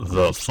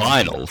The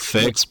Final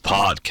Fix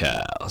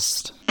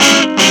Podcast.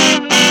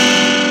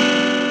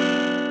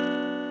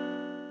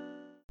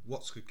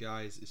 What's good,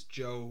 guys? It's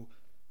Joe.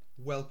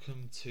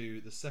 Welcome to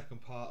the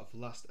second part of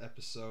last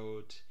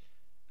episode.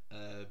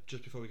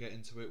 Just before we get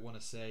into it, want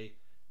to say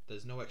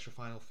there's no extra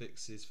Final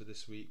Fixes for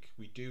this week.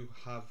 We do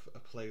have a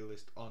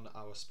playlist on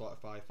our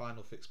Spotify,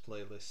 Final Fix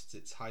playlists.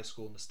 It's high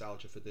school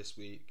nostalgia for this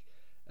week.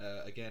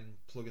 Again,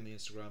 plug in the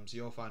Instagrams,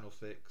 Your Final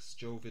Fix,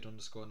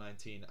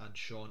 Jovid_19 and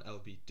Shaun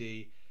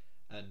LBD.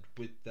 And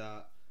with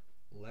that,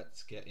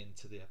 let's get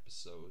into the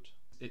episode.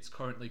 It's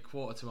currently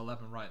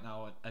 11:15 right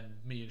now, and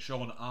me and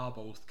Shaun are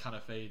both kind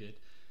of faded.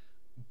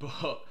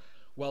 But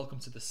welcome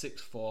to the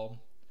sixth form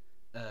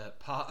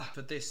part.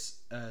 For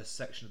this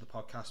section of the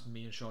podcast,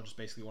 me and Shaun just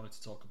basically wanted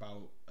to talk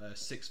about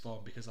sixth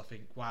form, because I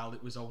think while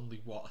it was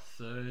only a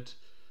third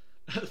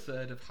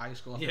of high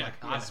school, I feel like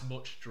as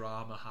much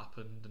drama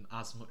happened and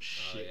as much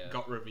shit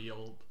got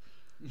revealed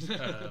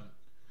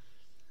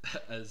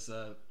as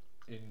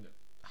in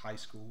high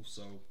school.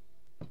 So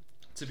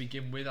to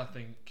begin with, I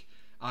think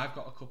I've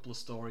got a couple of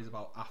stories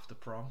about after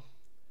prom.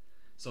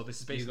 So this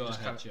is basically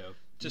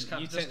this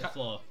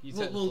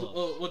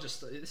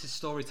is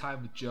story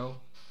time with Joe.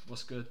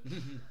 What's good?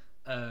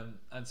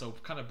 And so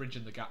kind of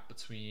bridging the gap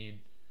between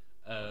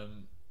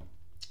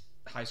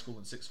high school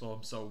and sixth form.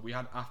 So we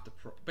had after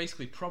prom.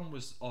 Basically, prom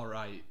was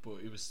alright, but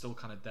it was still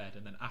kind of dead.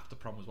 And then after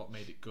prom was what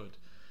made it good.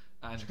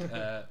 And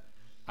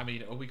I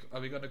mean, are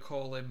we going to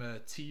call him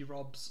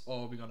T-Robs,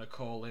 or are we going to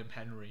call him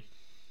Henry?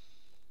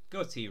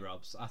 Go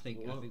T-Robs. I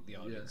think the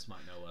audience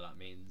might know what that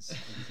means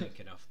if you think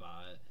enough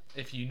about it.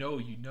 If you know,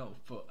 you know.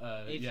 But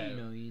if you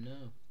know, you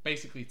know.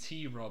 Basically,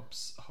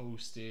 T-Robs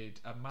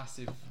hosted a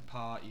massive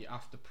party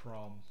after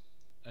prom,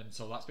 and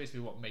so that's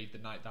basically what made the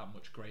night that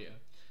much greater.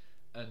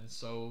 And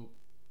so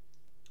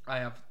I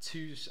have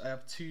two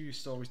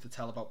stories to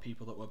tell about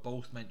people that were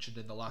both mentioned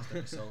in the last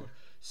episode.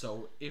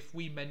 So if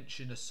we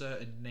mention a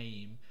certain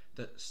name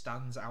that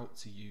stands out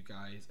to you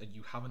guys and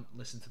you haven't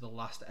listened to the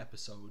last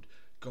episode,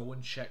 go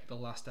and check the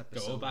last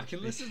episode. Go back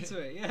and listen to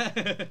it,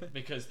 yeah.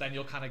 Because then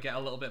you'll kind of get a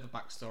little bit of a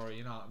backstory,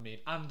 you know what I mean?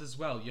 And as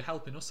well, you're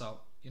helping us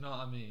out, you know what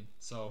I mean?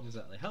 So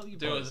exactly, help your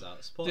boys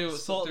out.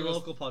 Support the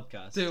local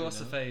podcast. Do us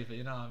a favour,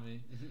 you know what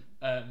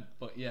I mean?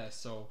 But yeah,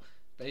 so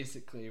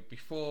basically,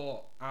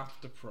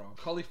 after prom,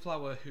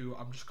 Cauliflower, who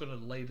I'm just going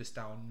to lay this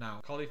down now,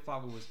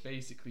 Cauliflower was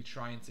basically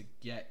trying to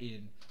get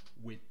in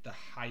with the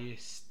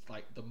highest,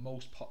 like the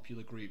most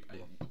popular group.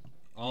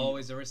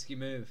 Always a risky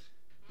move.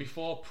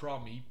 Before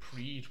prom, he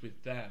preed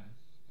with them,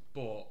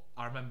 but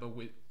I remember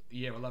with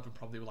year 11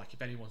 prom, they were like,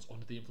 if anyone's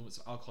under the influence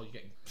of alcohol, you're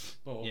getting.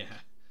 But yeah,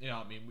 you know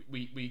what I mean.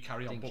 We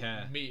carry on. Didn't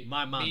care.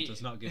 My man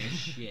does not give a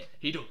shit.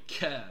 He don't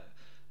care.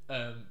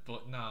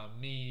 But nah,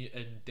 me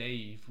and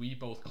Dave, we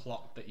both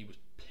clocked that he was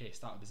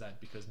pissed out of his head,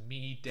 because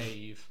me,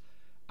 Dave,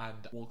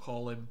 and we'll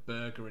call him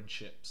Burger and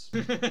Chips.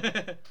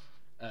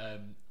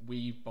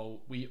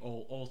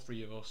 All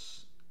three of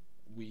us,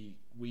 we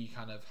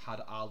kind of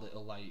had our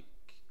little like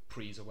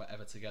prees or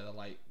whatever together,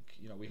 like,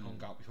 you know, we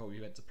hung out before we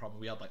went to prom,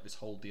 and we had like this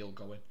whole deal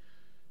going,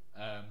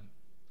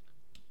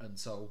 and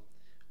so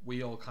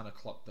we all kind of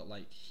clocked that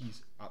like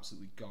he's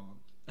absolutely gone.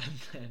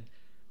 And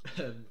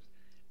then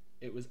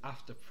it was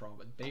after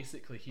prom, and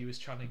basically he was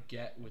trying to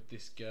get with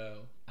this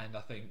girl, and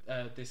I think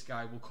this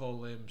guy, we'll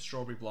call him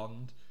Strawberry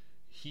Blonde,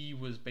 he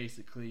was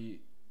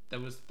basically, there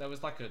was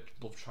like a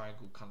love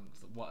triangle kind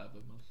of whatever,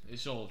 man.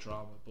 It's all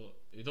drama, but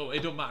it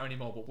don't matter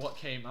anymore. But what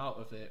came out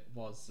of it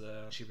was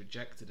she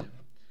rejected him.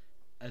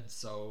 And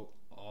so,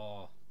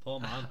 poor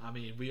man. I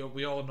mean,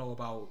 we all know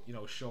about, you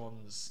know,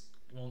 Shaun's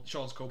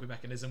coping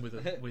mechanism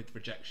with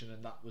rejection,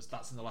 and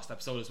that's in the last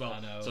episode as well. I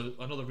know. So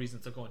another reason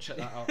to go and check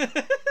that out.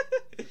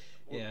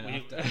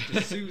 Yeah,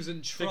 after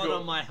Susan trod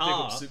on my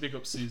heart. Big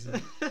up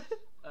Susan.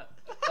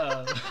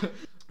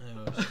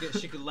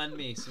 She could lend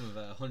me some of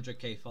her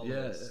 100k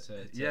followers.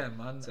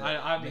 Man.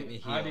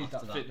 I need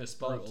that fitness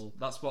bod.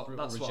 That's what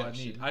I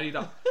need. I need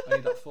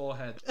that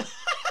forehead.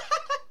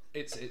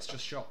 It's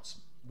just shots.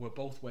 We're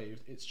both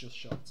waved. It's just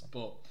shots.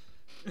 But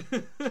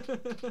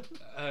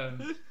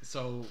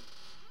so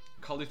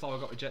Cauliflower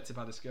got rejected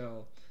by this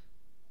girl,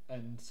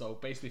 and so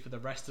basically for the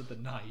rest of the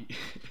night,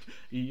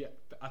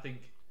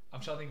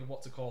 I'm trying to think of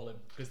what to call him,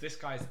 because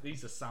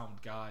he's a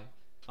sound guy.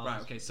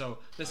 Right, okay, so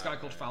this guy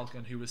called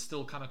Falcon, who was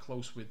still kind of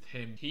close with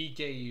him, he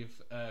gave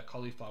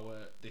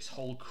Cauliflower this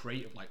whole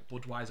crate of like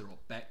Budweiser or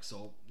Beck's,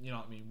 or, you know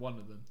what I mean, one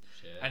of them.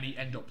 Shit. And he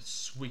ended up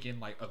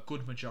swigging like a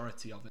good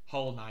majority of it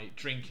whole night,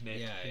 drinking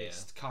it,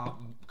 pissed,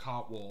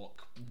 can't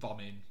walk,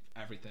 vomiting,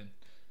 everything.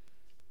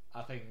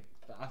 I think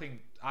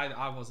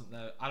I wasn't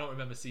there. I don't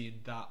remember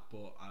seeing that,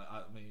 but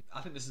I mean,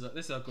 I think this is a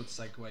good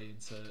segue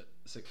into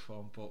sixth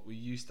form. But we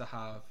used to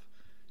have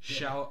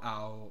shout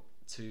out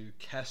to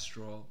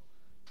Kestrel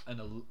and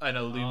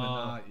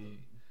Illuminati,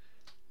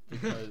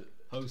 because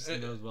hosting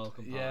those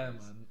welcome parties. Yeah,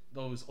 man,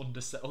 those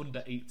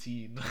under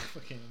 18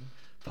 fucking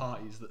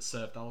parties that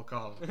served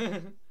alcohol.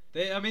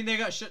 They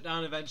got shut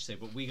down eventually,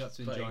 but we got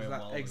to enjoy them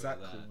while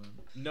exactly, we were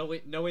man.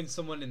 there. Knowing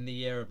someone in the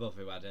year above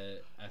who had a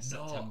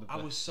September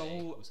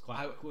birthday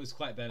was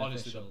quite beneficial.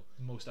 Honestly,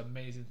 the most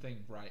amazing thing,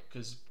 right?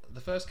 Because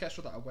the first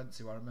Kestrel that I went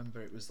to, I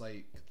remember it was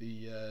like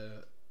the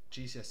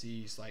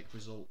GCSEs like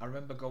result. I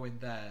remember going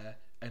there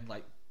and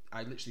like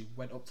I literally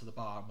went up to the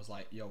bar and was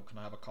like, "Yo, can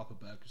I have a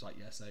Copperberg?" He was like,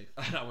 "Yeah, safe."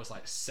 And I was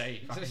like,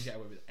 "Safe? I can get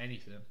away with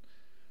anything."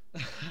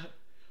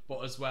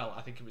 But as well,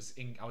 I think I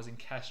was in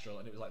Kestrel,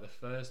 and it was like the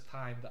first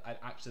time that I'd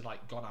actually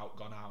like gone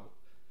out.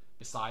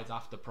 Besides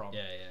after prom.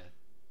 Yeah,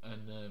 yeah.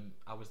 And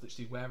I was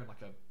literally wearing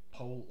like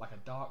a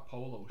dark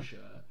polo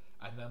shirt,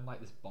 and then like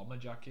this bomber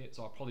jacket.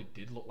 So I probably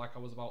did look like I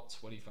was about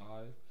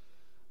 25,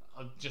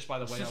 just by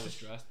the way I was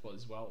dressed. But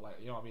as well, like,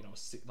 you know what I mean, I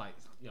was like,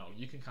 you know,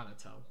 you can kind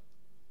of tell.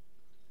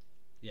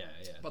 Yeah,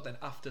 yeah. But then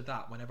after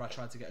that, whenever I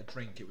tried to get a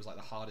drink, it was like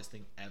the hardest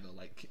thing ever.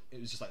 Like,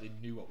 it was just like they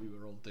knew what we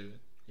were all doing.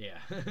 Yeah.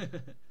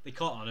 They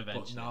caught on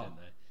eventually, didn't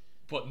they?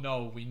 But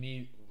no,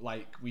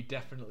 we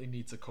definitely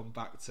need to come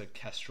back to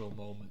Kestrel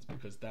moments,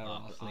 because there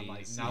are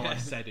like, now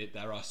I've said it,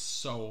 there are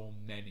so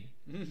many.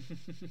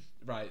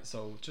 Right,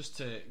 so just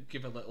to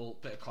give a little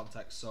bit of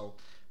context, so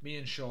me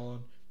and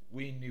Shaun,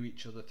 we knew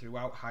each other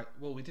throughout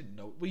we didn't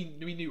know, we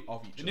knew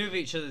of each other. We knew of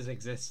each other's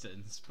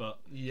existence, but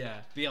yeah,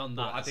 beyond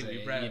that, I think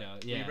we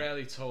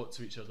rarely talked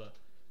to each other.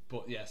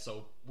 But yeah,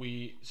 so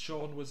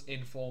Shaun was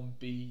in Form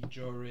B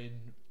during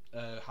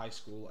high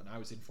school, and I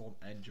was in Form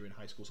N during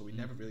high school, so we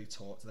never really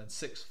talked. And then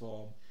sixth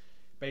form,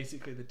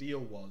 basically the deal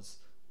was,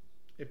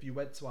 if you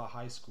went to our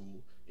high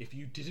school, if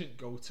you didn't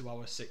go to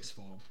our sixth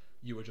form,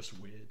 you were just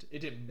weird. It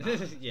didn't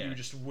matter. Yeah. You were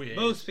just weird.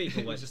 Most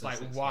people it went was just to like,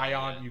 sixth why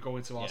form, aren't you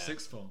going to our Yeah.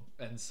 sixth form?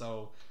 And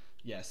so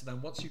so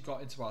then once you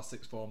got into our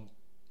sixth form,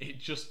 it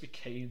just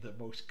became the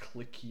most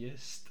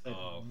clickiest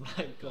and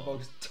the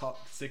most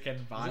toxic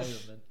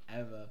environment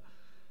ever.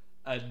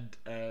 And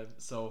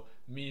so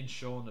me and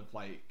Shaun have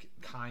like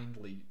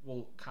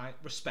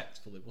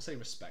respectfully, we'll say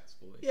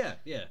respectfully,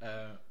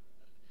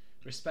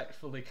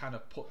 respectfully kind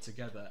of put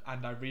together.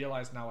 And I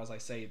realise now as I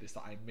say this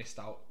that I missed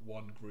out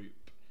one group.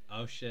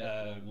 Oh shit!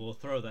 We'll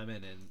throw them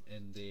in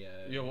the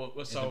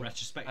the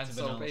retrospective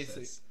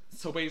analysis.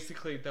 So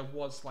basically, there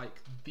was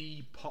like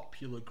the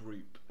popular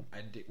group,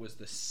 and it was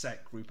the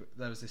set group.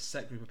 There was this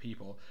set group of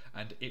people,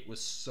 and it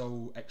was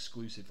so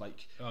exclusive.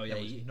 Like, there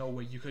was no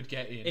way you could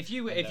get in. If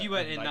you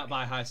weren't in that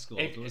by high school,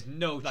 there was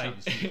no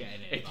chance you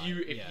getting in.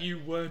 If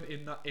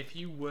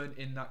you weren't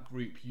in that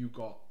group, you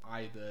got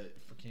either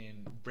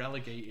fucking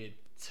relegated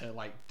to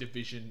like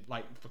division,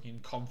 like fucking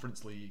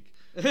conference league.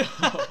 And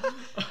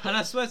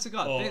I swear to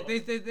God,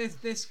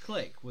 this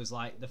clique was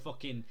like the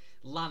fucking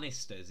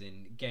Lannisters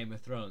in Game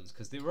of Thrones,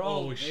 because they were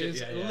all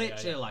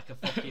literally like a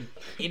fucking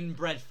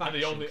inbred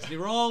faction. They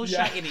were all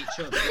shagging each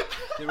other.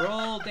 They were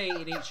all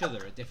dating each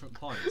other at different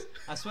points.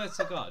 I swear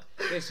to God,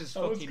 this was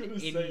fucking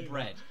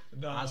inbred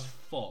as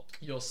fuck.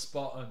 You're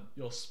spot on.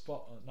 No,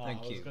 Thank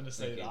I was you. going to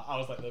say that. I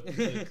was like,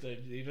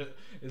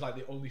 it's like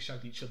they only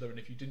shagged each other, and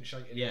if you didn't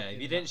shag anyone, if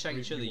you didn't shag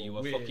each other, you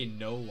were weird. Fucking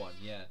no one.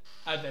 Yeah.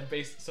 And then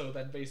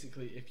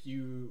basically, if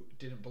you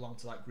didn't belong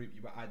to that group,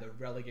 you were either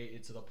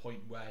relegated to the point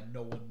where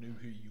no one knew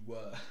who you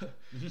were.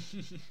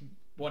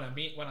 When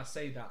I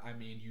say that, I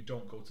mean you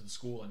don't go to the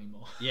school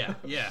anymore. Yeah.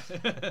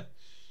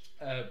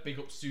 Big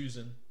up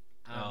Susan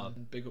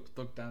and big up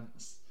Thug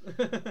Dance,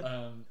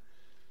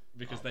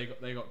 because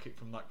they got kicked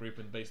from that group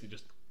and basically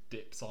just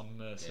dips on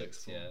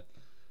sixth form.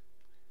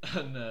 Yeah.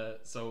 And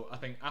so I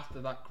think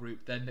after that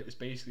group, then it was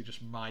basically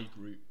just my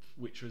group,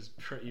 which was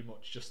pretty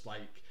much just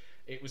like,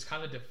 it was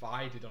kind of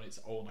divided on its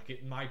own.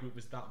 Like my group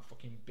was that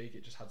fucking big;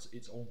 it just had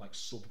its own like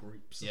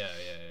subgroups. Yeah.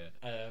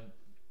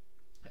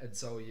 And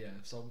so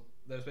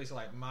there was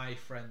basically like my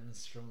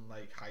friends from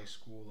like high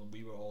school, and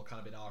we were all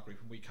kind of in our group,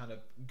 and we kind of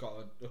got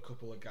a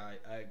couple of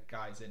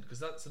guys in, because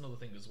that's another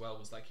thing as well,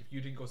 was like if you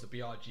didn't go to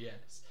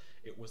BRGS,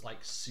 it was like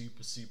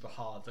super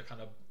hard to kind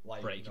of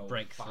like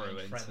break find through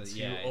friends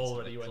into, who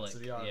already went to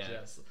the RGS.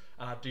 Yeah.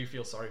 And I do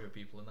feel sorry for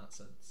people in that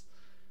sense.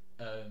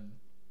 And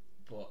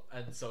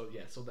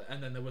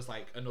then there was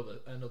like another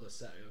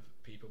set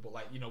of people, but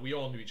like, you know, we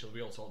all knew each other,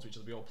 we all talked to each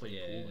other, we all played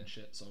pool and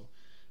shit, so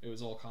it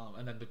was all calm.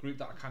 And then the group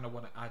that I kind of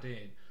want to add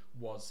in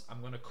was,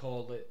 I'm going to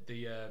call it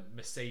the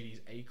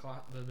Mercedes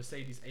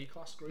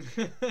A-class group.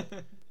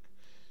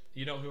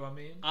 You know who I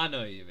mean? I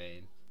know who you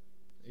mean.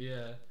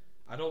 Yeah.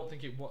 I don't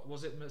think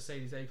was it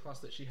Mercedes A-class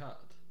that she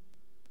had?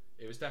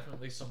 It was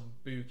definitely some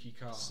booky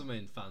car.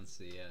 Something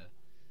fancy, yeah.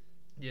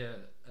 Yeah,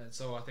 and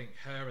so I think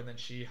her, and then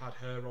she had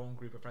her own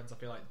group of friends. I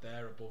feel like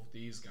they're above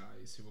these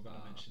guys who we're going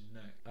to mention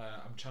next.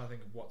 I'm trying to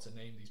think of what to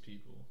name these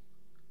people.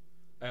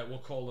 We'll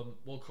call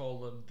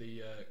them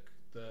the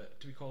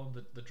do we call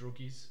them the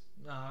druggies?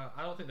 Nah,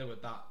 I don't think they were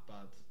that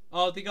bad.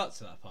 Oh, they got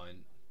to that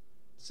point.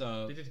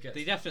 So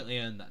they definitely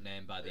earned that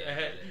name by the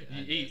end.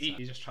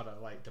 He's just trying to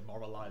like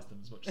demoralise them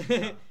as much as he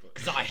can.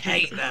 Because I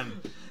hate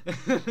them.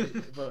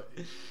 But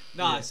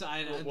no, yeah.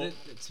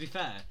 To be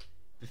fair,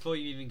 before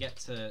you even get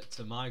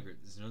to my group,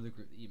 there's another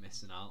group that you're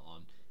missing out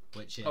on,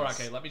 which is. Alright,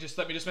 okay. Let me just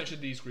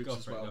mention these groups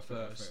as well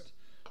first.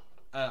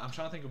 I'm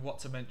trying to think of what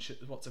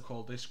to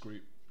call this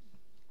group.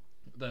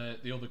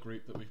 the other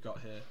group that we've got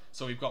here.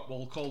 So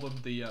we'll call them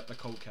the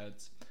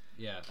cokeheads.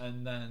 Yeah.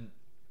 And then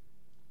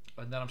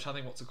I'm trying to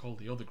think what to call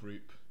the other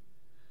group.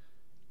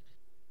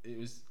 It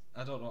was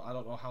I don't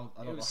know how.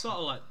 It was sort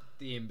of like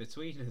the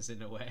in-betweeners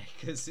in a way,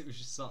 because it was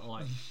just sort of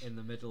like in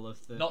the middle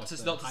of the not to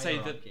say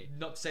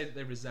that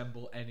they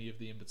resemble any of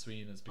the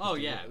in-betweeners. Oh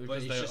yeah,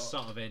 but it's just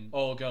sort of in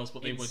all girls,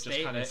 but they were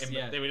just kind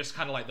of they were just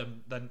kind of like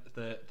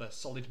the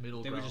solid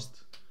middle ground. Were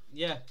just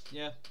yeah.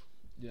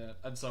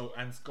 And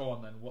go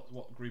on then.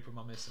 What group am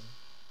I missing?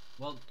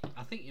 Well,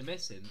 I think you're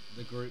missing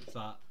the group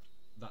that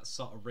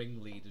sort of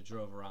ringleader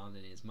drove around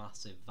in his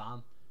massive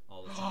van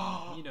all the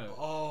time. You know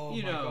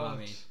what I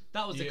mean.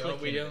 That was the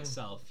clique in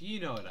itself. You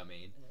know what I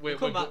mean. We'll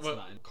come back to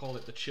that. Call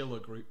it the chiller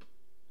group.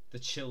 The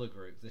chiller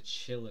group.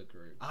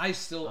 I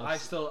still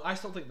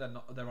think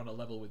they're on a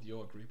level with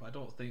your group. I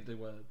don't think they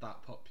were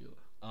that popular.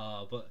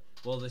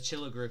 The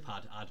chiller group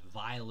had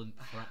violent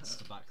threats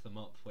to back them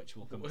up, which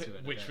we'll come to in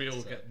a bit.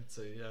 We'll get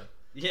into,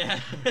 yeah.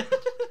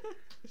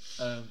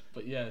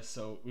 But yeah,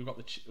 so we've got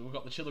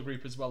the chiller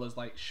group as well as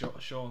like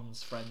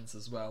Shaun's friends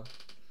as well.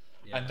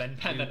 Yeah. And then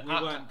we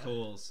weren't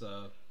cool,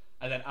 so.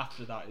 And then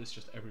after that, it's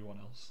just everyone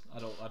else. I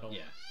don't.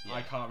 Yeah.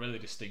 I can't really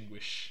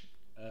distinguish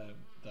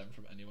them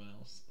from anyone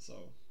else. So.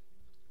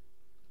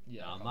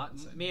 Yeah.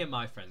 Me and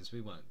my friends,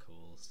 we weren't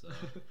cool, so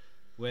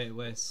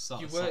we're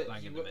sort of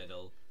bang in the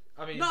middle.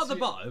 I mean, not at the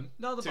bottom.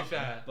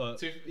 Fair, but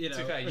to be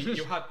fair,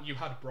 you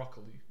had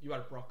broccoli. You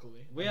had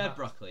broccoli. We had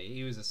broccoli.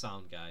 He was a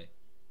sound guy.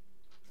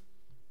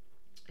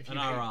 And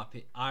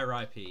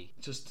RIP.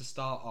 Just to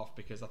start off,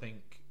 because I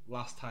think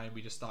last time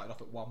we just started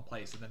off at one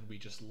place and then we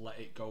just let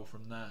it go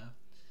from there.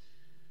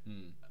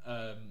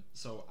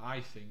 So I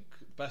think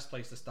the best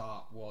place to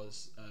start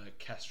was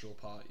kestrel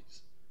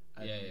parties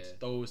and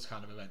those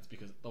kind of events,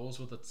 because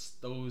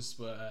those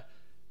were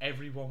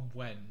everyone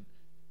went,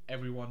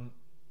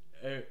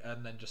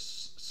 and then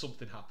just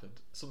something happened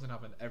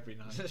every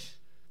night.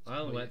 I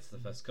only went to the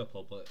first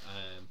couple, but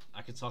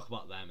I could talk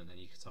about them and then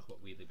you could talk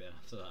about Wheelie Bin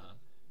after that.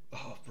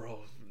 Oh,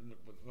 bro,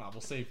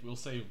 we'll save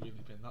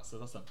Wheelie Bin. That's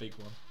a big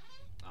one.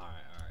 All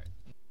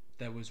right.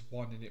 There was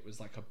one, and it was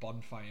like a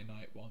bonfire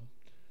night one,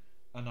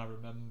 and I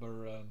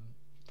remember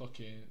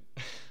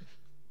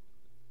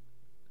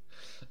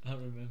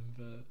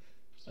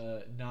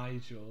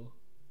Nigel.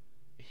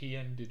 He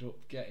ended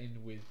up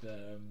getting with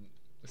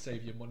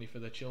Save Your Money for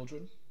the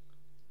Children.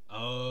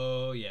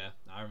 Oh yeah,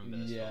 I remember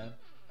this one.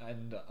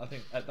 And I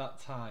think at that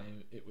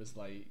time it was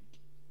like,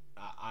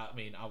 I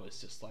mean, I was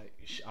just like,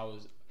 I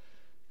was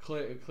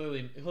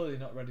clearly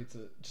not ready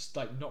to, just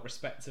like not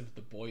respective of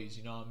the boys,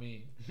 you know what I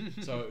mean?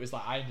 So it was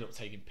like I ended up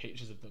taking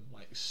pictures of them,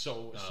 like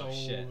so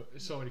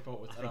many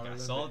photos. I think I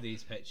saw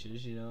these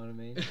pictures, you know what I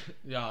mean?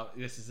 Yeah,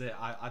 this is it.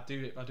 I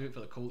do it for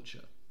the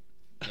culture.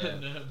 Yeah.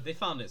 And, they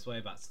found its way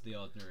back to the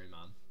ordinary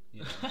man,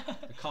 you know,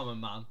 the common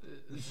man.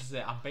 This is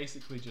it. I'm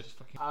basically just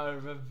fucking. I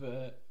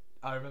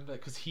remember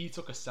because he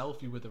took a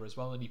selfie with her as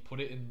well, and he put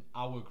it in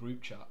our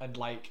group chat. And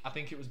like, I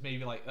think it was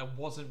maybe like there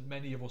wasn't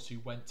many of us who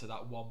went to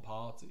that one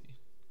party.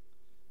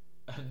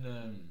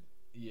 And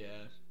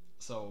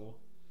so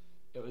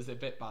it was a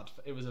bit bad.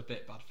 It was a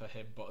bit bad for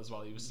him, but as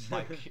well, he was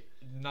like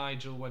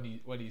Nigel when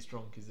he's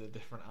drunk is a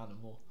different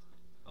animal.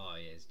 Oh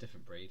yeah, it's a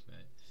different breed,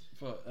 mate.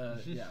 But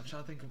yeah, I'm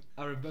trying to think.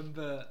 I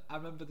remember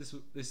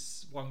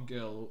this one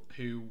girl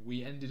who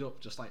we ended up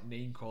just like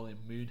name calling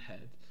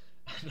Moonhead.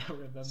 And I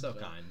remember so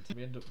kind.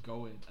 We ended up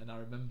going, and I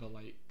remember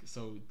like,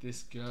 so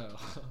this girl,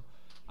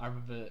 I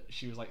remember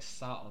she was like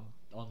sat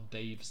on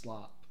Dave's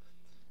lap,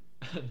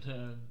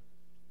 and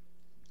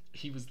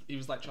he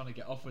was like trying to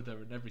get off with her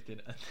and everything,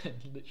 and then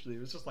literally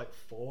it was just like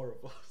four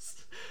of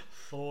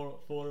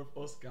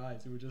us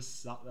guys who were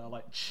just sat there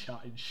like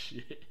chatting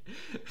shit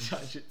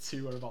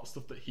to her about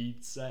stuff that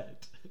he'd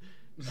said.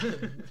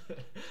 And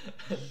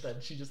then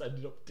she just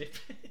ended up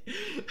dipping.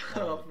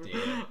 Oh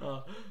dear.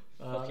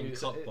 Fucking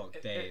cockblock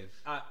Dave.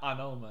 I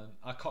know, man.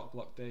 I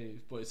cockblock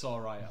Dave, but it's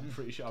alright. I'm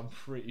pretty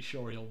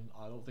sure I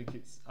think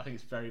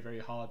it's very, very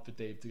hard for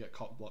Dave to get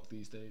cockblocked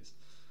these days.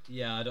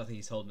 Yeah, I don't think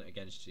he's holding it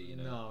against you, you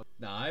know.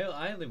 No,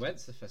 I only went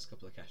to the first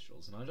couple of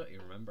kestrels, and I don't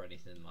even remember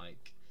anything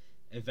like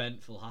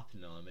eventful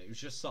happening on them. It was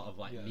just sort of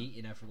like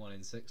meeting everyone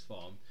in sixth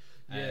form.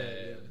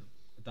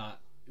 That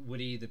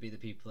would either be the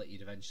people that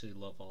you'd eventually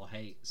love or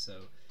hate.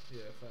 So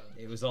fair.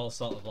 It was all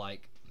sort of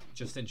like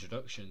just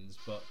introductions,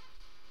 but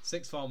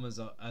sixth form as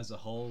a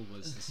whole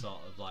was the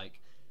sort of like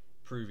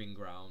proving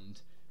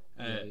ground.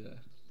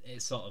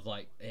 It's sort of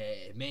like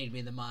it made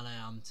me the man I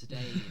am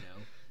today, you know.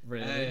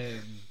 Really?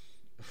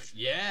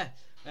 Yeah.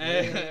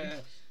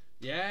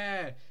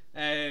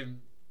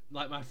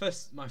 Like my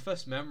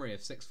first memory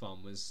of sixth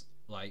form was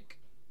like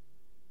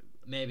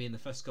maybe in the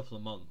first couple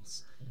of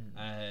months,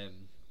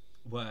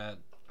 where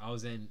I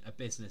was in a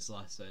business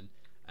lesson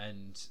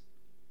and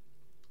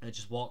I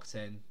just walked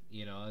in,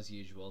 you know, as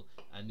usual,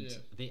 and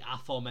the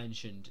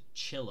aforementioned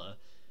chiller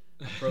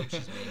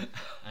approaches me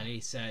and he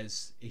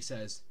says,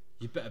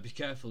 "You better be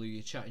careful who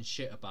you're chatting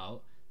shit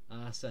about."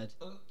 And I said,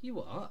 "You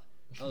what?"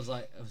 I was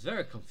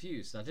very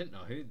confused. I didn't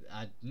know who.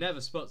 I'd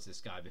never spoke to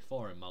this guy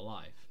before in my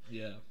life.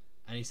 Yeah.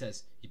 And he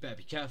says, you better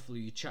be careful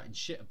who you're chatting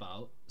shit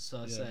about.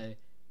 So I say,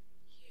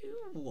 you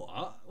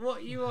what? What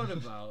are you on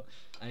about?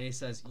 And he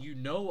says, you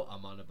know what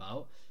I'm on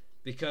about,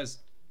 because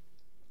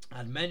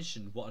I'd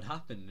mentioned what had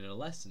happened in a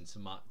lesson to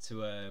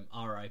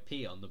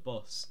RIP on the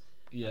bus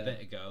a bit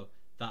ago,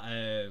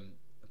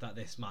 that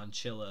this man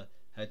Chiller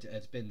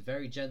had been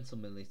very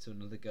gentlemanly to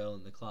another girl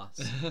in the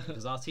class,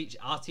 because our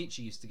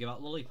teacher used to give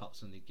out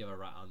lollipops when they'd give a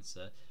right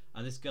answer,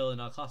 and this girl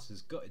in our class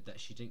was gutted that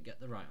she didn't get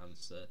the right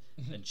answer,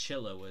 and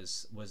Chiller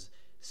was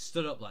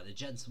stood up like the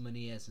gentleman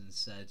he is and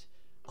said,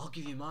 I'll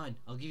give you mine,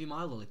 I'll give you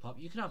my lollipop,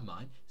 you can have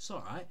mine, it's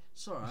alright.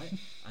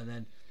 And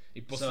then he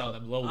busted out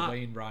them Lil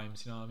Wayne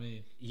rhymes, you know what I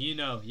mean? You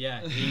know,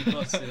 yeah, he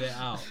busted it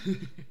out.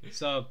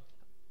 So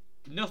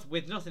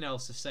with nothing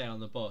else to say on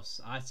the bus,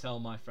 I tell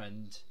my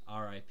friend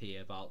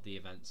RIP about the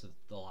events of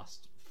the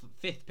last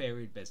 5th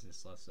period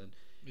business lesson,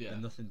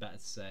 and nothing better to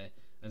say.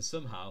 And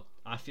somehow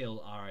I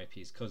feel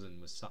RIP's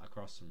cousin was sat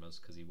across from us,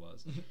 because he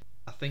was.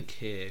 I think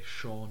here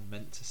Shaun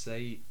meant to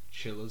say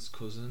Chiller's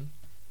cousin,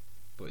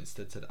 but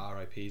instead said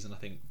RIP's, and I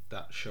think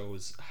that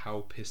shows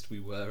how pissed we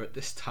were at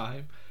this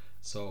time.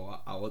 So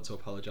I want to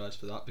apologise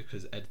for that,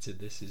 because editing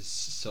this is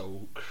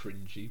so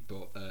cringy,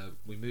 but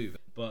we move.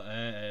 But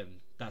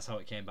that's how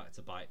it came back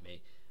to bite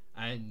me.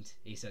 And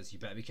he says, you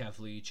better be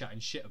careful who you're chatting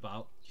shit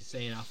about. You're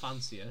saying I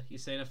fancy her.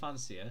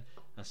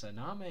 I said,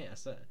 nah mate, I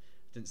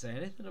didn't say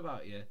anything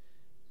about you.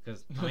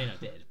 Because, I mean, I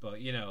did, but,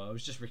 I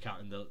was just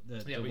recounting the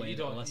way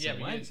the lesson went.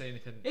 You didn't say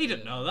anything. He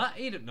didn't know that.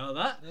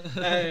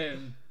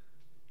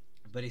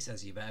 But he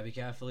says, you better be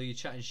careful who you're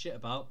chatting shit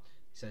about.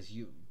 He says,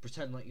 you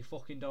pretend like you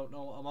fucking don't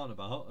know what I'm on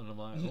about. And I'm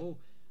like, oh,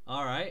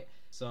 alright.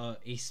 So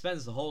he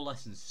spends the whole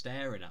lesson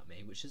staring at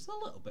me, which is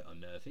a little bit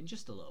unnerving,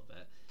 just a little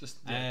bit.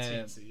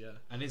 Teensy, yeah.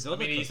 And his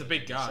other he's a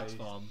big guy.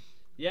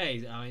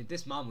 Yeah,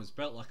 this man was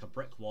built like a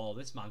brick wall.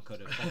 This man could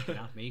have fucking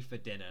had me for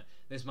dinner.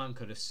 This man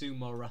could have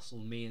sumo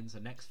wrestled me into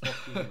next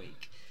fucking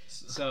week.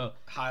 So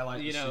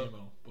highlight the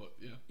sumo, but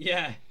yeah.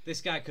 Yeah,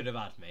 this guy could have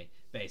had me,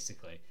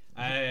 basically.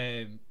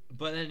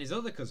 But then his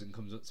other cousin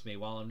comes up to me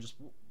while I'm just,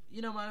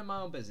 minding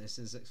my own business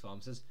in 6th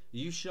form, says, are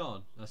you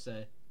Shaun? I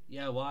say,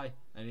 yeah, why?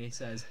 And he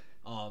says,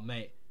 oh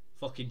mate,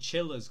 fucking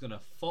Chiller's gonna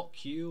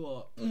fuck you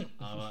up.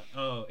 I'm like,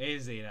 oh,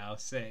 is he now?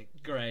 Sick,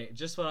 great,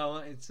 just what I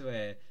wanted to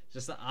hear.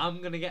 Just that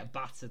I'm gonna get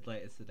battered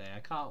later today. I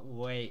can't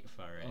wait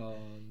for it. Oh,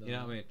 no. You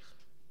know what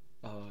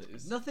I mean?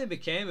 Nothing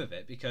became of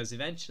it, because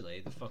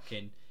eventually the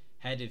fucking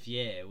head of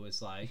year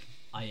was like,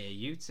 I hear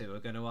you two are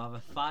gonna have a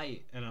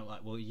fight. And I'm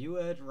like, well, you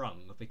heard wrong,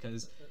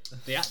 because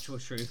the actual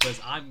truth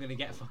was I'm gonna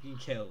get fucking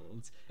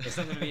killed. It's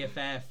not gonna be a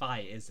fair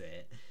fight, is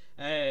it?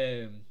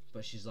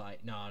 But she's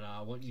like, no,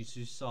 I want you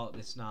to sort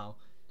this now.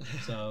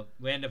 So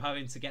we end up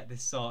having to get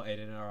this sorted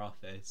in our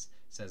office.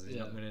 Says he's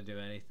not going to do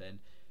anything.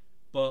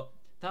 But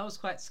that was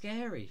quite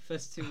scary,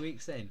 first 2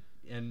 weeks in.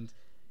 And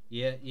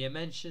you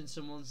mentioned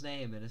someone's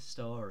name in a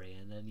story,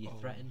 and then you're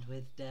threatened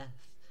with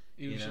death.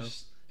 He was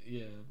just,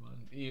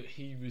 man.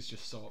 He was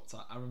just so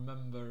upset. I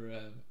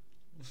remember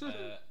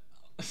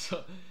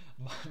so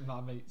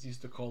my mates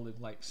used to call him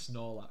like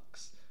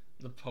Snorlax,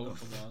 the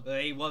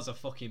Pokemon. He was a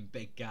fucking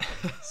big guy,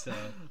 so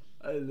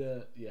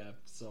and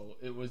so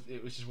it was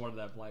just one of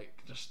them, like,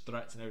 just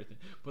threats and everything.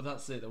 But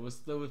that's it.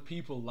 There were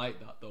people like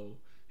that though,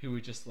 who were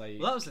just like,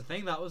 well, that was the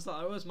thing. That was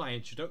my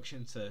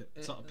introduction to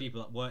sort of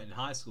people that weren't in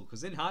high school,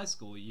 because in high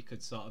school you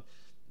could sort of,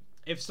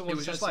 if someone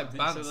was said just like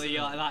something to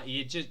you like that,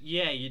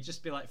 you'd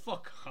just be like,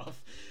 fuck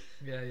off.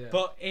 Yeah.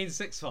 But in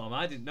 6th form,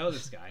 I didn't know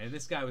this guy, and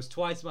this guy was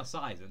twice my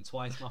size and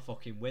twice my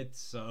fucking width,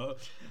 so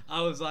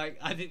I was like,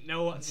 I didn't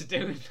know what to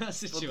do in that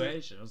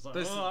situation. I was like,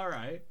 oh,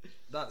 alright.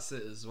 That's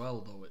it as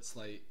well, though. It's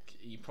like,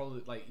 he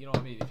probably, like, you know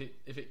what I mean?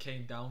 If it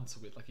came down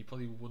to it, like, he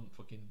probably wouldn't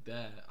fucking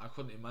dare. I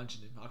couldn't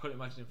imagine him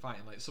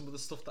fighting. Like, some of the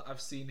stuff that I've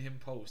seen him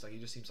post, like, he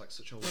just seems like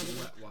such a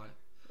wet wipe.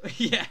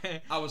 Yeah.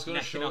 I was going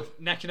to show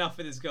necking off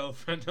with his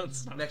girlfriend on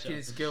Snapchat. Necking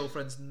his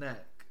girlfriend's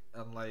neck,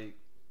 and like,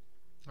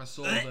 I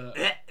saw his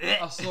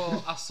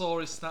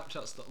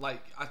Snapchat stuff.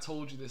 Like, I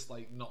told you this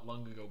like not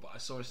long ago, but I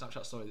saw his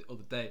Snapchat story the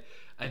other day,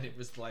 and it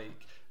was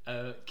like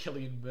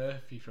Cillian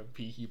Murphy from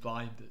Peaky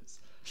Blinders,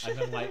 and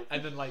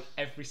then like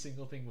every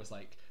single thing was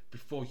like,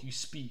 before you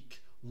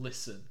speak,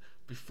 listen.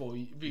 Before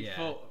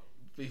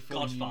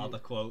Godfather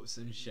quotes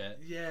and shit.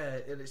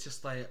 Yeah, and it's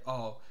just like,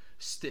 oh,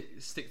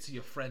 stick to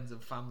your friends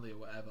and family or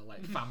whatever.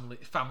 Like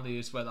family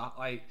is where that,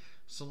 like,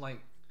 some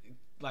like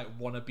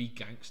wannabe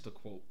gangster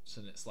quotes,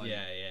 and it's like,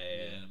 yeah.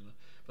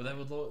 But then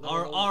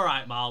all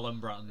right, Marlon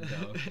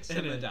Brando,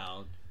 simmer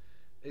down.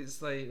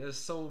 It's like, there's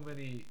so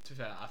many. To be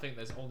fair, I think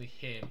there's only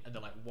him and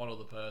then like one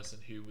other person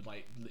who would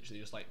like literally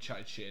just like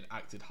chatted shit and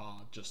acted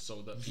hard just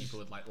so that people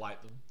would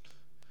like them.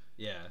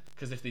 Yeah,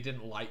 because if they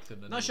didn't like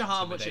them, then not sure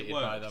how much it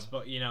worked,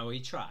 but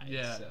he tried.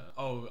 Yeah. So.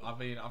 Oh, I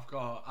mean, I've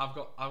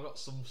got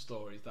some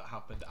stories that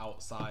happened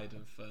outside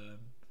of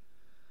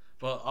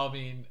But I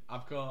mean, I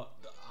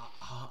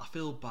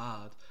feel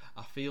bad.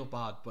 I feel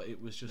bad, but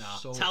it was just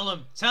so. Tell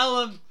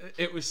him.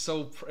 It was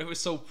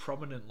so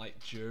prominent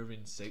like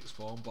during sixth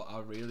form, but I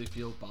really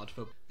feel bad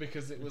for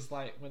because it was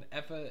like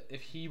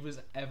if he was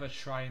ever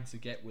trying to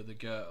get with a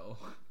girl,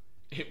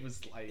 it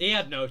was like he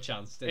had no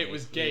chance. It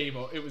was game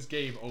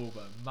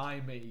over.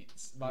 My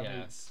mates.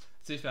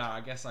 To be fair, I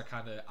guess I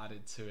kind of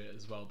added to it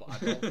as well, but I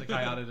don't think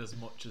I added as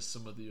much as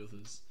some of the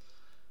others.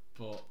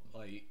 But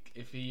like,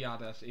 if he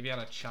had a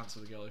chance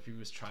with a girl, if he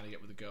was trying to get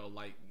with a girl,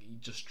 like,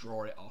 he'd just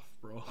draw it off,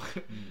 bro,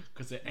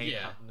 because it ain't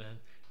happening.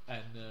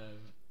 And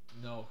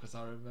no, because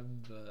I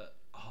remember,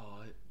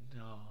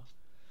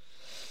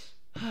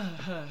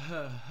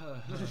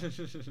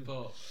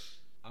 but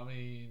I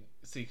mean,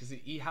 see, because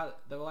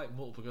there were like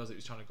multiple girls that he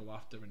was trying to go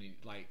after, and he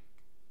like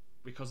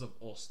because of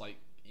us, like.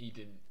 He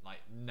didn't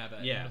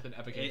nothing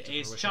ever came to fruition.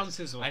 His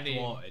chances were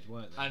thwarted,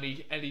 weren't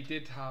they? And he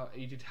did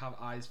have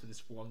eyes for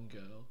this one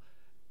girl,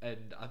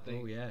 and I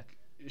think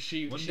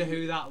she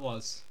who that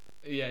was.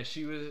 Yeah,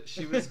 she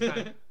was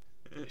kind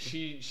of,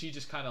 she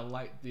just kind of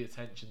liked the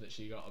attention that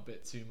she got a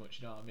bit too much.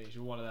 You know what I mean? She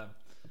was one of them.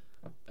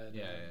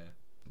 And,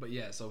 But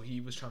yeah, so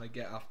he was trying to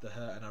get after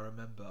her, and I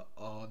remember,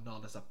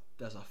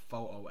 there's a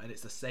photo, and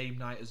it's the same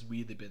night as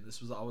Wheelie Bin. This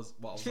was what I was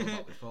on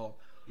about before.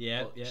 He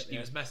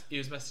was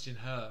messaging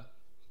her.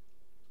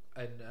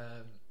 And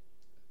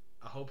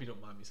I hope you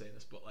don't mind me saying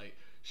this, but like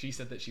she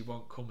said that she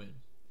won't come in,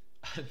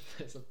 and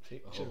there's a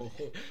picture of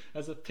him.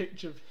 There's a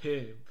picture of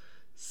him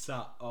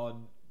sat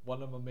on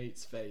one of my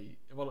mates' face.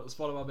 Well, it was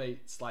one of my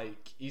mates.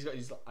 Like he's got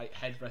his like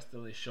head resting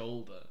on his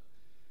shoulder,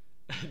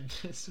 and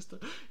it's just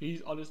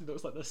he honestly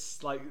looks like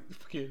this like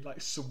fucking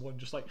like someone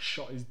just like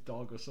shot his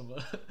dog or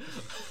something,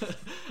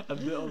 and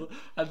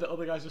the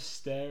other guy's just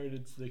staring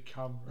into the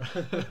camera,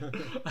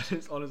 and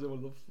it's honestly one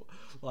of the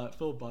I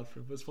feel bad for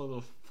him, but it's one of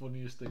the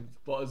funniest things.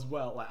 But as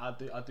well, like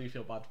I do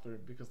feel bad for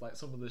him because like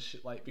some of the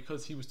shit, like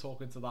because he was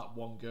talking to that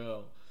one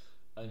girl,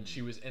 and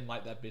she was in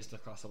like their business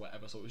class or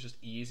whatever, so it was just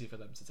easy for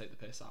them to take the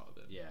piss out of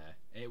him. Yeah,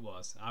 it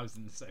was. I was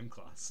in the same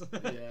class.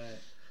 Yeah,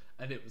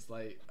 and it was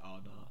like, oh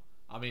no.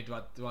 I mean, do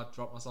I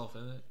drop myself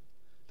in it?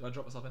 Do I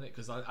drop myself in it?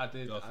 Because I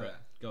did.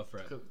 Go for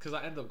it. Because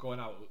I ended up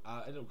going out.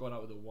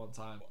 with her one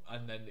time,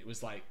 and then it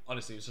was like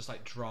honestly, it was just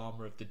like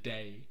drama of the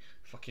day.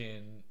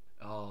 Fucking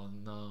oh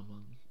no,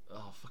 man.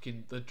 Oh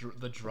fucking the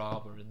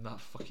drama in that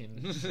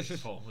fucking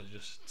form was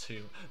just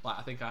too. Like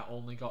I think I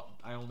only got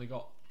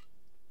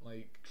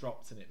like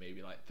dropped in it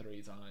maybe like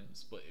 3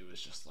 times, but it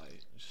was just like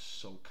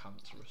so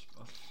cancerous,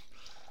 man.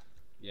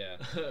 Yeah.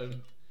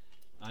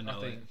 I know.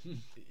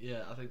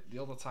 I think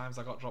the other times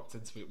I got dropped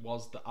into it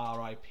was the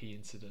RIP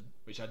incident,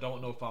 which I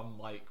don't know if I'm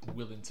like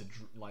willing to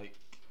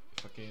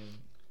fucking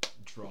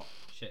drop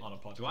on a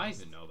podcast. Do I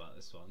even know about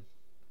this one?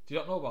 Do you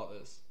not know about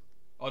this?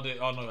 Oh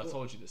no, I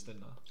told you this,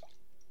 didn't I?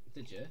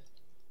 Did you?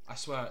 I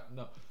swear,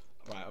 no.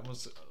 Right, I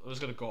was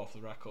gonna go off the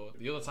record.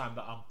 The other time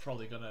that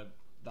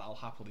I'll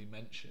happily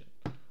mention,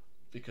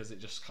 because it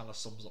just kind of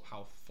sums up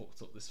how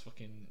fucked up this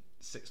fucking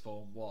sixth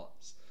form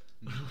was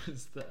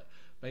that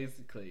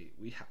basically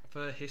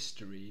for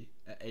history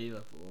at A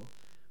level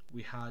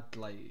we had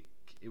like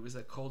it was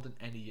called an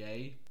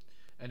NEA,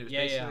 and it was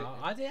basically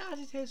I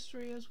did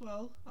history as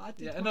well. I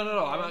did. Yeah,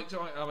 no.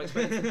 I'm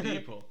explaining to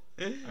people.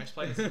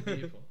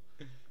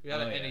 We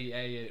had an NEA,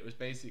 and it was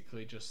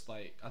basically just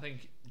like I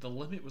think the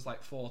limit was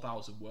like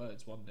 4,000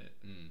 words, wasn't it?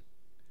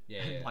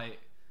 And like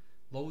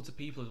loads of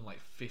people had like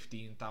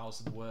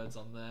 15,000 words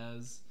on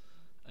theirs.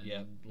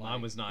 And,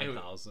 mine was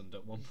 9,000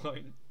 at one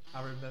point.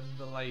 I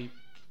remember like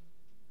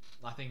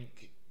I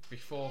think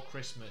before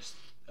Christmas,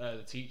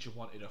 the teacher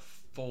wanted a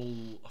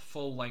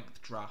full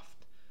length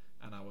draft,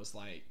 and I was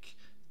like,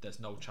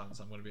 "There's no chance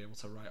I'm going to be able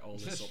to write all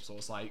this up." So I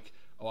was like,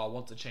 "Oh, I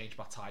want to change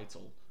my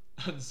title."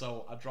 And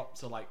so I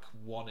dropped to like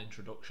one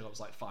introduction. That was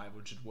like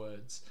 500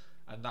 words,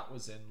 and that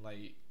was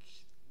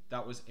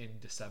in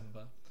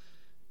December.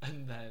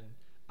 And then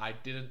I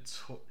didn't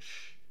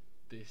touch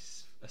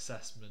this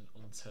assessment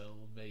until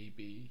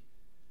maybe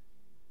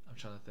I'm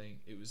trying to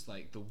think. It was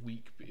like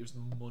it was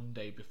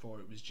Monday before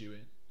it was due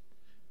in.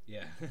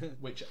 Yeah.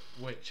 which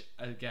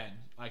again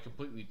I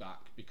completely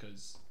back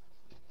because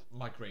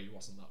my grade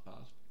wasn't that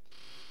bad.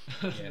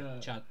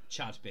 Yeah,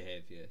 Chad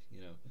behaviour,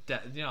 you know.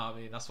 You know what I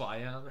mean? That's what I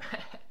am.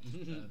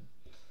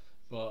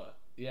 But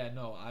yeah,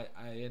 no, I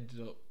ended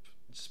up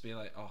just being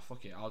like, oh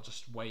fuck it, I'll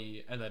just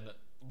wait, and then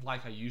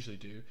like I usually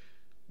do,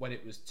 when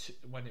it was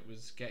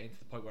getting to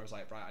the point where I was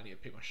like, right, I need to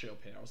pick my shit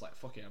up here, I was like,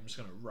 fuck it, I'm just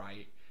gonna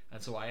write.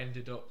 And so I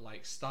ended up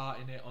like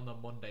starting it on the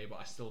Monday, but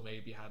I still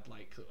maybe had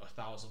like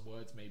 1,000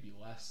 words, maybe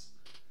less.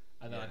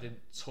 And then I didn't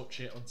touch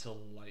it until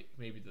like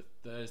maybe the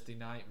Thursday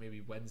night,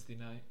 maybe Wednesday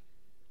night.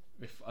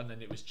 And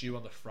then it was due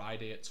on the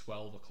Friday at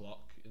 12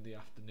 o'clock in the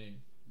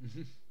afternoon.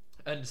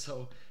 And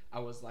so I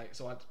was like,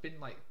 so I'd been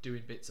like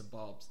doing bits and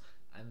bobs.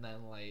 And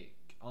then like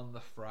on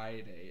the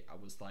Friday, I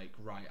was like,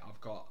 right, I've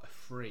got a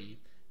free,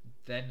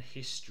 then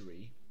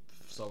history,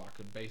 so I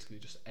can basically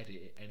just edit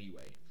it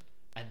anyway.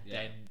 And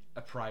then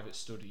a private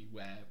study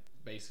where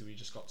basically we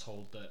just got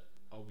told that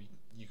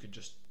you could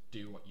just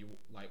do what you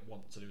like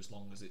want to do as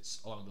long as it's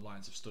along the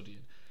lines of studying.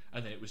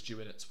 And then it was due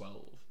in at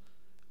 12,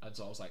 and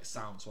so I was like,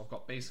 sound. So I've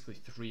got basically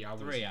 3 hours.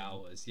 3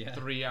 hours, yeah.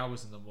 3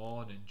 hours in the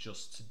morning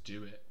just to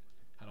do it,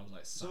 and I was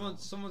like, sound.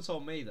 Someone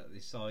told me that they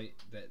saw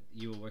that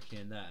you were working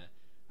in there,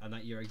 and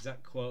that your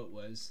exact quote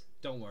was,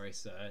 "Don't worry,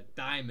 sir.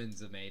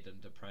 Diamonds are made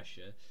under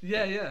pressure."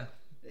 Yeah.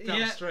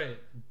 Damn straight.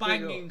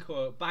 Banging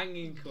quote.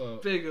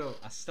 Big up.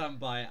 I stand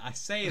by it. I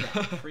say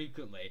that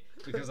frequently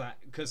because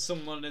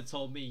someone had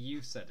told me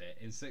you said it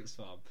in sixth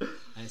form,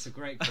 and it's a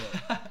great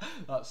quote.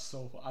 That's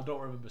so fun. I don't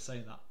remember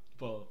saying that,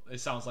 but it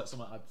sounds like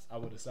something I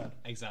would have said.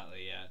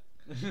 Exactly, yeah.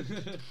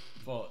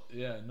 But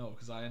yeah, no,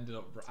 because I ended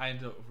up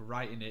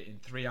writing it in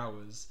 3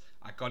 hours.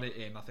 I got it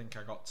in. I think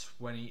I got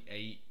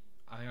 28.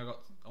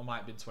 I might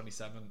have been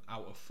 27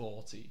 out of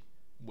 40,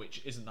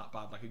 which isn't that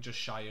bad. Like, it's just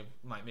shy of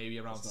like maybe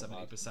around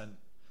 70%.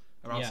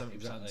 Around 70%,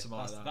 exactly. Something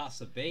like that.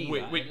 That's a B,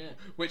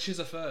 which is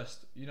a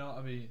first. You know what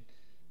I mean?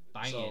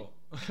 Banging. So,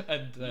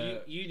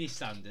 and uni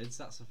standards,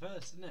 that's a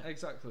first, isn't it?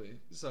 Exactly.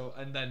 So,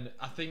 and then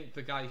I think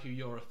the guy who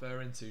you're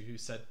referring to, who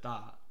said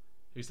that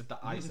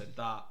I said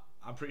that,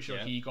 I'm pretty sure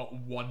he got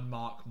 1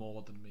 mark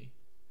more than me.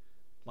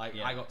 Like,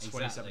 I got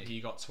 27, exactly.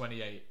 He got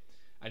 28,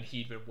 and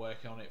he'd been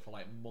working on it for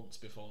like months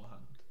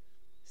beforehand.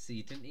 So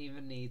you didn't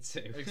even need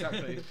to.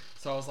 Exactly.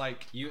 So I was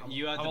like,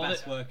 you had the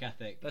best work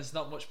ethic. There's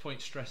not much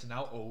point stressing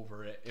out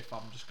over it if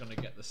I'm just gonna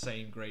get the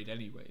same grade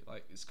anyway.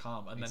 Like, it's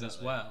calm. And then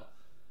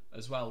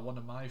as well, one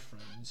of my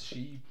friends,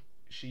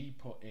 she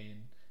put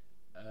in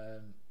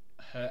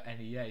her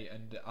NEA,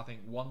 and I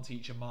think one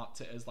teacher marked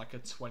it as like a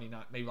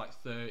 29, maybe like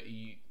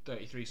 30,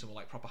 33, something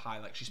like proper high.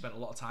 Like, she spent a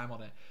lot of time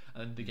on it,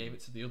 and they gave it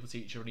to the other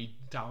teacher,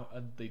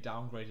 and they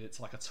downgraded it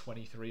to like a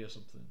 23 or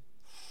something.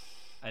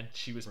 And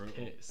she was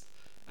pissed.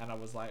 And I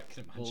was like,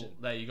 well,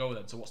 there you go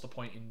then. So what's the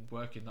point in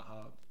working that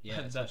hard? Yeah,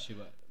 especially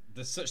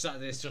there's such that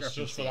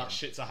discrepancy. Just for that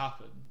shit to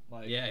happen.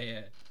 Like,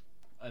 yeah.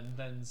 And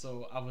then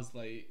so I was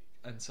like,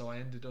 and so I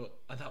ended up,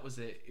 and that was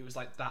it. It was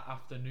like that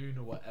afternoon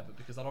or whatever,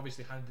 because I'd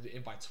obviously handed it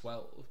in by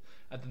 12.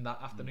 And then that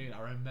afternoon,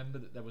 I remember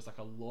that there was like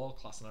a law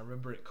class, and I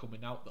remember it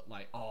coming out that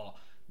like,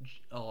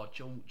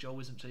 Joe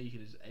isn't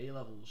taking his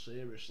A-level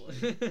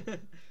seriously.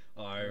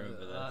 Oh, I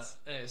remember that.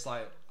 And it's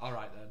like, all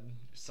right then,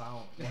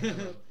 sound.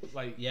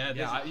 Like,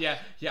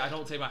 I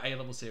don't take my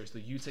A-level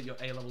seriously. You take your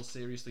A-level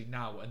seriously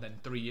now, and then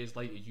 3 years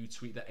later, you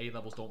tweet that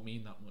A-levels don't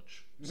mean that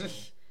much. So,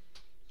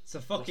 it's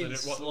a fucking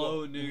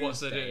slow news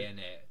day,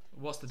 innit?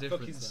 What's the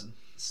difference then?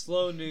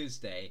 Slow news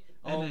day.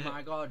 Oh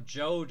my god,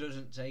 Joe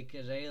doesn't take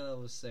his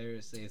A-levels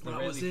seriously. Is there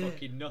really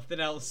fucking nothing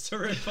else to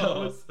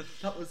report?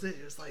 That was it.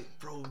 It was like,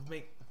 bro,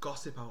 make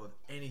gossip out of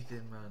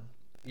anything, man.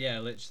 Yeah,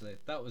 literally.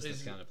 That was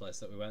the kind of place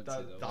that we went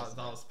to, though.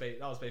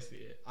 That was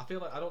basically it. I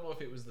feel like, I don't know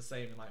if it was the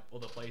same in like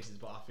other places,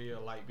 but I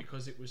feel like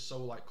because it was so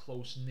like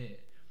close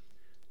knit,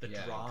 the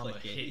drama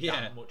hit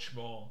that much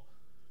more.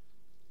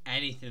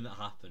 Anything that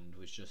happened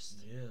was just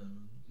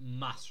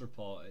mass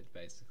reported,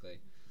 basically.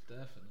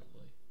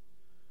 Definitely.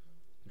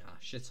 Nah,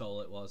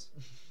 shithole it was.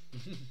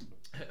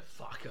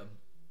 Fuck them.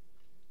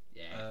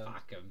 Yeah,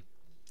 fuck them.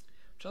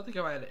 I'm trying to think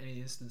if I had any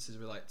instances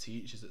with like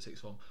teachers at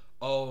sixth form.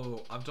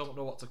 Oh, I don't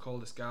know what to call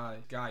this guy.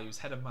 He was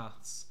head of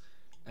maths,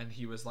 and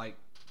he was like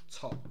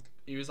top.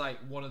 He was like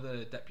one of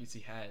the deputy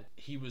head.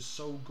 He was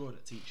so good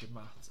at teaching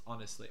maths,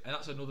 honestly. And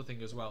that's another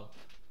thing as well.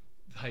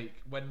 Like,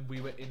 when we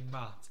were in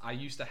maths, I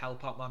used to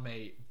help out my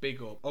mate.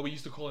 Big up. Oh, we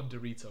used to call him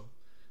Dorito.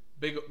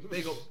 Big up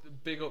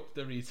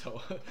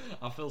Dorito.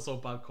 I feel so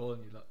bad calling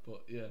you that,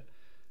 but yeah.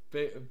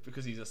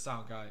 Because he's a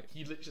sound guy.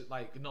 He literally,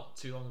 like, not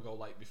too long ago,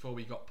 like before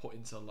we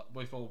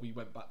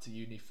went back to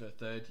uni for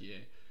third year,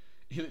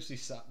 he literally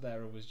sat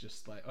there and was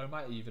just like, or it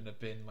might even have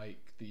been like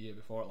the year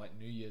before, like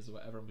New Year's or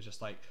whatever, and was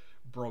just like,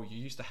 bro, you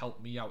used to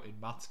help me out in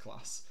maths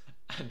class,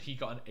 and he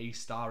got an A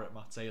star at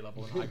maths A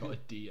level, and I got a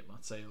D at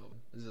maths A level.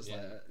 It's just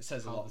like, it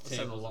says a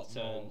lot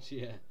more.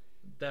 Yeah,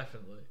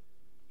 definitely.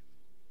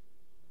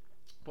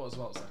 But as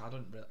well, it's like, I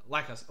don't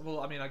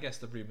really, I guess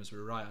the rumours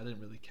were right. I didn't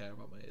really care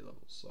about my A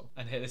levels, so.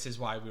 And here, this is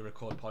why we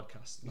record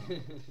podcasts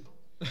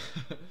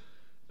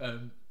now.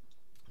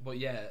 But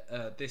yeah,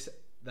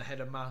 the head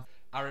of math.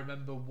 I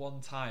remember one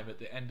time at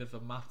the end of a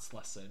maths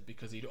lesson,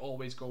 because he'd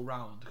always go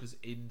round, because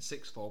in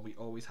sixth form we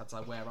always had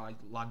to wear our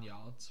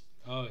lanyards.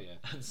 Oh yeah.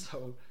 And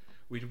so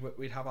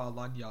we'd have our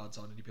lanyards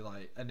on, and he'd be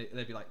like, and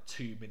there'd be like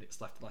 2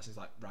 minutes left of the lesson. He's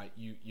like, right,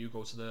 you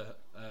go to the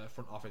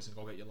front office and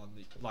go get your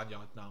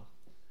lanyard now.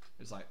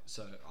 It's like,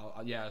 so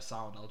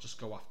sound. I'll just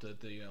go after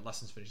the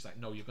lesson's finished. He's like,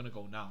 no, you're gonna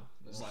go now.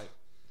 It's like,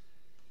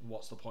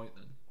 what's the point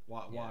then?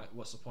 Why?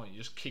 What's the point?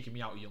 You're just kicking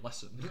me out of your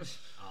lesson.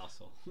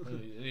 Arsehole.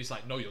 And he's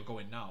like, no, you're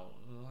going now.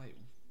 Like,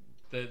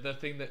 the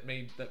thing that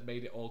made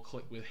it all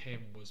click with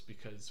him was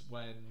because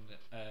when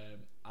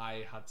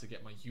I had to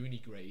get my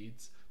uni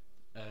grades,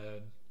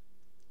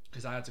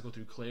 because I had to go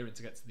through clearing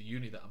to get to the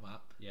uni that I'm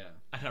at. Yeah.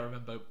 And I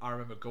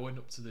remember going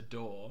up to the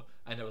door,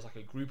 and there was like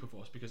a group of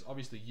us, because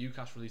obviously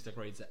UCAS released their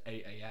grades at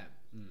 8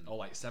 a.m. or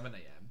like 7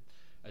 a.m.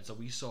 And so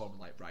we saw them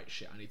like, right,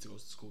 shit, I need to go to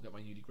school, get my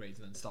uni grades,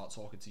 and then start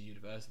talking to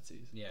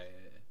universities. Yeah.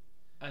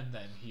 And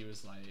then he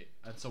was like,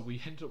 and so we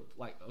ended up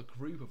like a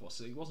group of us.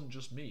 So it wasn't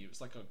just me. It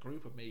was like a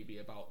group of maybe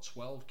about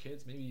 12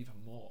 kids, maybe even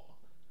more.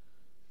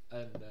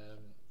 And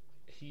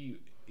he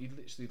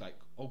literally like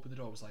opened the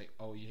door. Was like,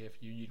 "Oh, you here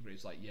for union?" He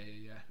was like, "Yeah."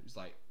 He was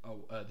like,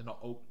 "Oh, they're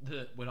not.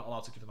 We're not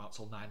allowed to give them out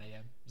till 9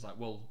 a.m." He's like,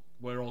 "Well,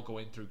 we're all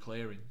going through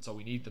clearing, so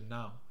we need them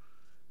now."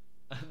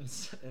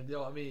 And you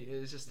know what I mean?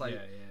 It's just like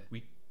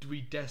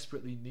we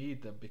desperately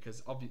need them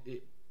because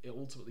it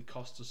ultimately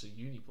costs us a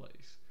uni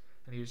place.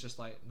 And he was just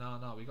like,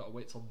 no, we got to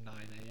wait till 9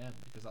 a.m.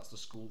 because that's the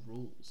school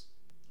rules.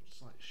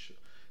 It's like,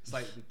 it's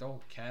like they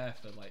don't care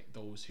for like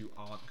those who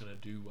aren't gonna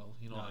do well.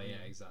 You know? Yeah,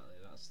 exactly.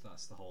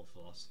 That's the whole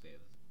philosophy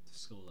of the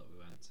school that we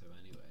went to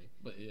anyway.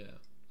 But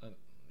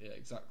yeah,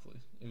 exactly.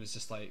 It was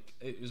just like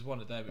it was one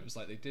of them. It was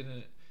like they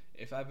didn't.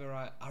 If ever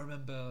I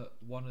remember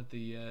one of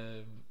the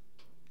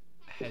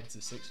heads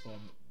of sixth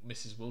form,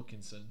 Mrs.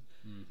 Wilkinson.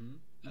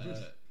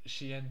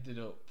 She ended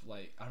up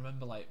like I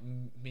remember like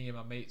me and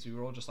my mates, we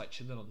were all just like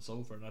chilling on the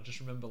sofa, and I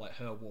just remember like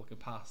her walking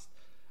past,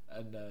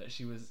 and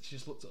she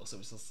just looked at us. It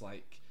was just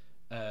like,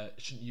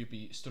 shouldn't you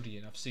be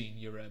studying? I've seen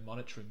your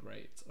monitoring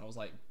grades. And I was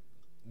like,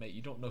 mate,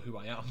 you don't know who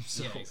I am,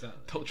 so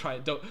don't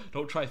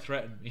try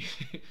threaten me.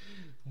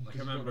 Like I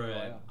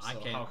remember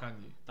how can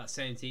you? That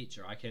same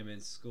teacher, I came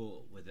into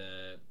school with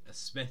a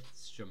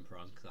Smiths jumper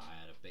on because I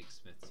had a big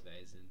Smiths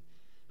phase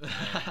in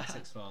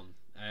sixth form.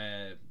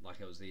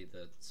 Like I was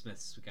either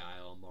Smiths guy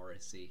or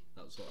Morrissey.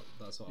 That's what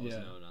I was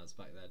known as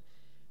back then.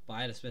 But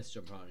I had a Smiths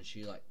jumper on, and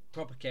she like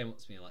proper came up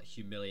to me and like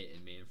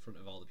humiliated me in front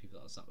of all the people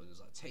that I was sat with. It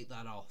was like, take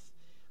that off,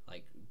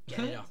 like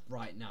get it off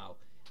right now.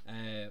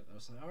 I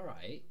was like, all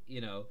right,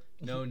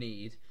 no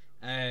need.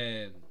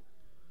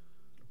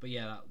 But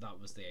yeah, that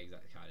was the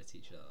exact kind of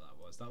teacher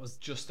that was. That was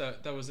just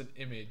there was an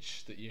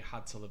image that you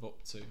had to live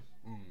up to.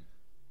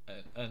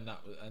 And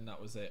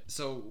that was it.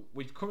 So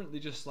we've currently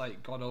just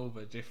like gone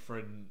over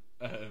different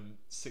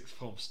sixth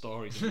form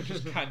stories, and we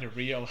just kind of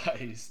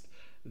realised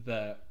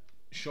that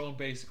Shaun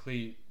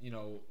basically,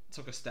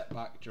 took a step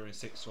back during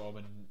sixth form,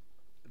 and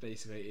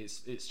basically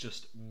it's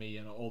just me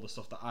and all the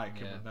stuff that I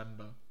can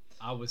remember.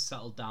 I was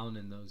settled down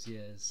in those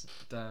years.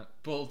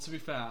 But to be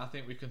fair, I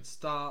think we can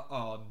start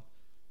on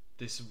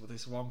this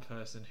one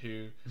person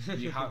who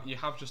you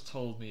have just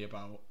told me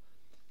about.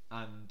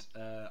 And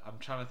I'm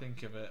trying to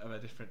think of a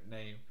different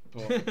name,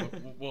 but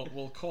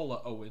we'll call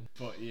her Owen.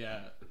 But yeah,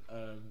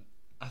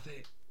 I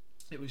think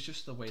it was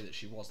just the way that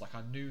she was. Like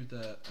I knew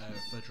that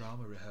for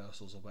drama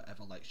rehearsals or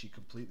whatever, like she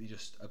completely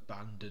just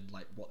abandoned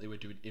like what they were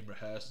doing in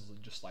rehearsals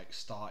and just like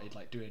started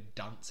like doing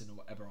dancing or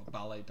whatever, or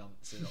ballet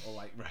dancing or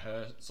like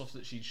stuff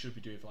that she should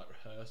be doing for like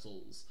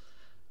rehearsals.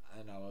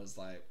 And I was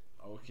like,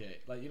 okay,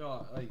 like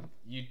like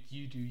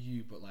you do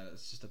you, but like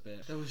it's just a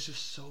bit. There was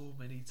just so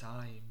many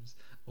times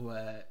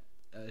where.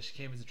 She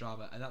came into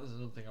drama, and that was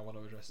another thing I want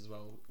to address as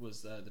well, was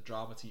the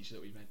drama teacher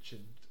that we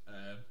mentioned,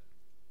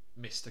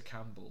 Mr.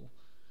 Campbell.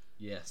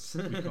 Yes.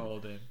 We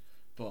called him.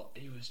 But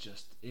he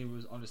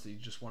was honestly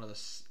just one of the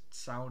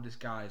soundest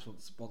guys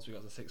once we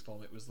got to sixth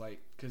form. It was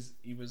like, because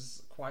he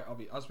was quite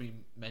obvious, as we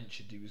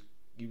mentioned,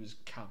 he was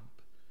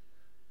camp,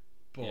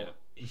 but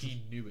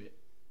he knew it.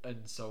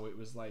 And so it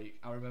was like,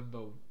 I remember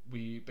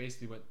we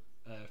basically went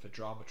for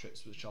drama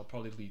trips, which I'll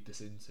probably lead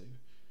this into,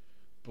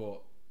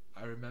 but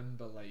I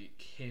remember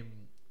like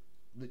him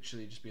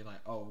literally just being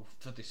like, oh,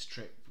 for this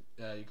trip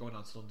you're going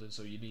down to London,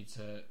 so you need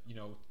to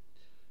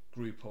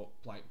group up,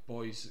 like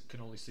boys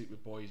can only sleep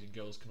with boys and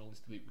girls can only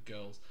sleep with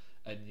girls,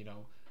 and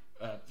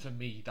for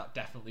me that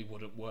definitely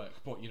wouldn't work,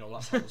 but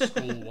that's how the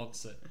school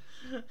wants it.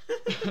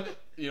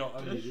 You know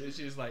what I mean? It's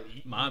just like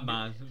my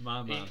man.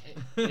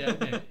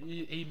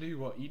 He knew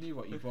what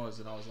he was,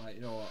 and I was like,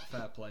 you know what,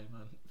 fair play,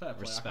 man, fair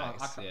play.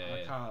 Respect. I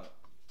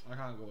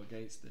can't go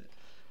against it.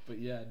 But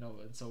yeah, no,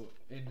 and so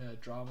in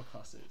drama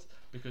classes,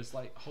 because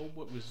like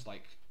homework was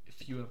like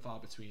few and far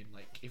between,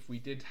 like if we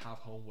did have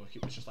homework,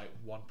 it was just like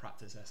one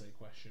practice essay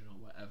question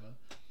or whatever,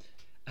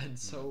 and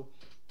so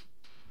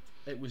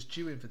it was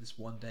due in for this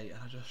one day, and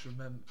I just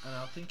remember, and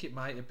I think it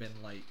might have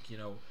been like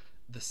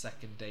the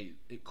second day,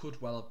 it could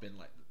well have been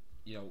like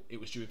it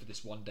was due in for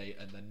this one day,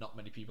 and then not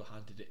many people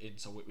handed it in,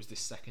 so it was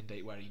this second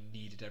date where he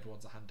needed everyone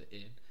to hand it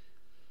in.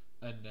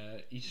 And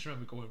you just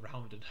remember going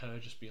round and her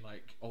just being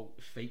like, oh,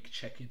 fake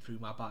checking through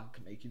my bag,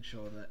 making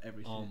sure that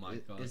everything. Oh my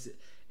god! Is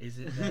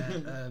it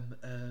there?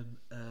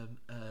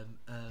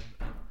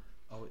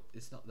 Oh,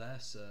 it's not there,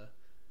 sir.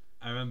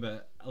 I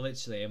remember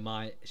literally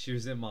she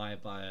was in my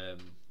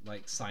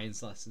like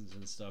science lessons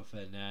and stuff,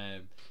 and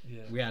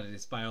we had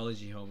this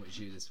biology homework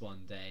due this one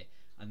day,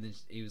 and then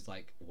he was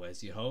like,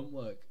 "Where's your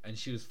homework?" And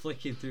she was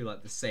flicking through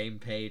like the same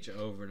page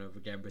over and over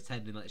again,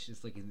 pretending like she was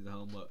flicking through the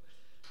homework,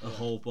 the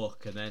whole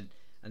book,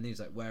 and he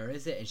was like, "Where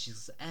is it?" And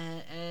she's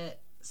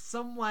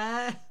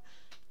somewhere.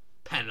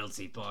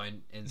 Penalty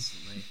point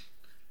instantly.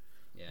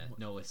 Yeah,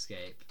 no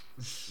escape.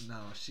 No,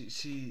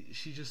 she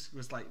just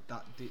was like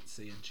that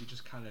ditzy, and she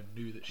just kind of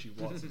knew that she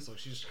was, and so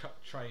she just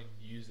try and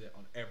use it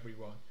on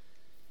everyone.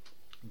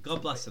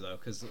 God bless her though,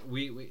 because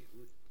we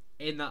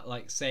in that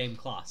like same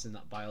class, in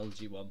that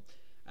biology one,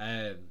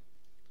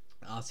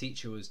 our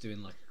teacher was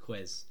doing like a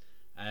quiz,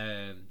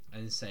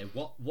 and say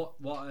what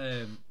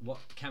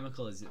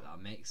chemical is it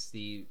that makes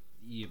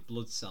your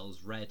blood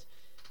cells red?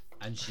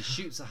 And she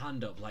shoots her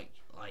hand up like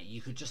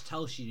you could just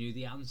tell she knew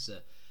the answer,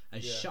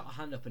 and she shot her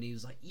hand up, and he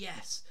was like,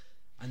 yes.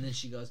 And then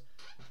she goes,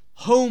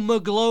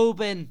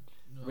 hemoglobin,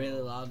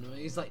 really loud. And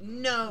he's like,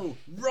 no,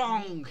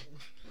 wrong.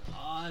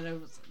 Oh, and I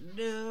was like,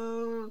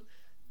 no,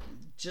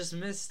 just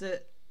missed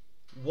it.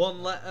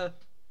 One letter.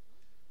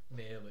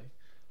 Nearly.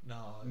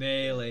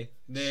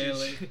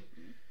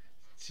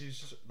 She was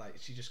just like,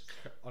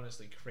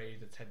 honestly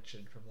craved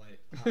attention from like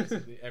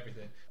absolutely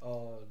everything.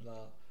 Oh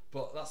no.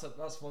 But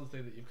that's one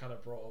thing that you've kind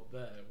of brought up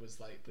there, was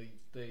like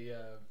the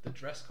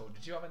dress code.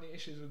 Did you have any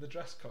issues with the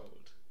dress code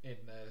in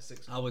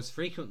sixth form? I was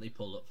frequently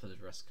pulled up for the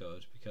dress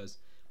code because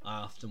I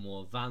often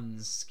wore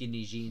Vans,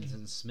 skinny jeans,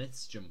 and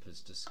Smith's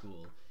jumpers to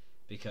school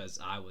because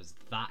I was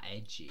that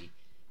edgy,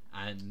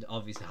 and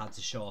obviously had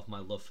to show off my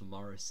love for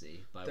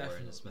Morrissey by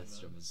wearing a Smith's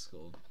jumper to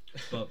school.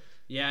 But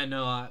yeah,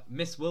 no,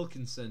 Miss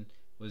Wilkinson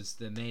was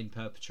the main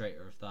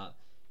perpetrator of that.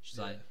 She's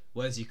like,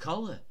 "Where's your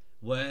collar?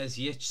 Where's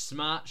your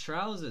smart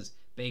trousers?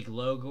 Big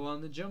logo on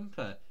the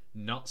jumper.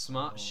 Not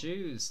smart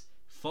shoes.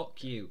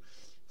 Fuck you."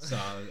 So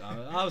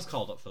I was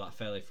called up for that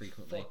fairly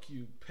frequently. Fuck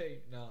you, Pink.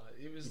 Nah,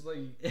 it was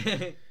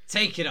like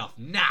take it off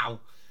now.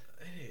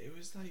 It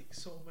was like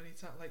so many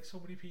times, like so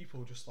many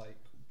people just like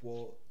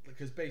wore,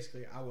 because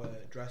basically our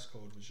dress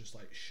code was just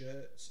like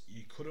shirts.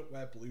 You couldn't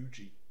wear blue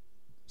jeans.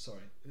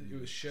 Sorry, it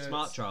was shirts.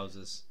 Smart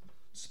trousers.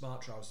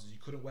 You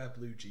couldn't wear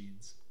blue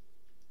jeans,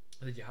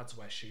 and then you had to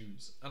wear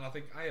shoes. And I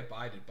think I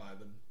abided by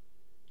them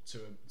to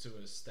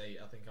a state.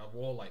 I think I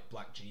wore like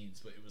black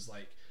jeans, but it was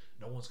like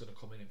no one's gonna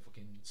come in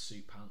fucking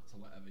suit pants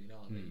or whatever, you know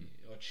what I mean,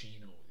 or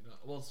chino. You know,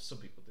 well, some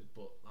people did,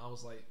 but I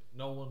was like,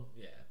 no one.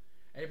 Yeah,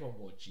 everyone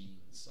wore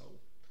jeans. So,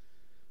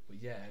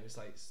 but yeah, it was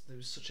like there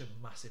was such a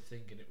massive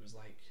thing, and it was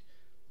like,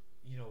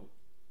 you know,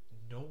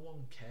 no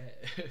one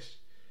cared.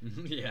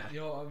 Yeah, you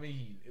know what I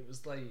mean. It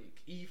was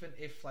like, even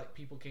if like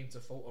people came to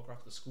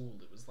photograph the school,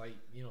 it was like,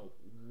 you know,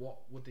 what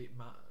would it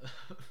matter?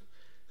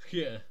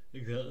 Yeah,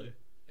 exactly.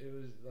 It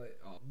was like,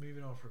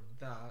 moving on from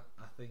that,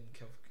 I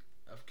think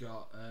I've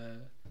got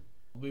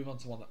I'll move on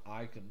to one that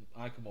I can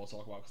more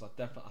talk about, because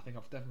I think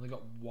I've definitely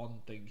got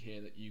one thing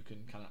here that you can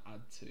kind of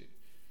add to.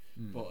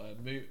 But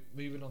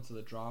moving on to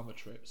the drama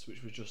trips,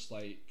 which was just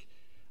like,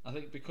 I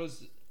think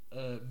because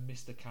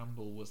Mr.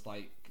 Campbell was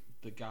like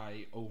the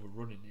guy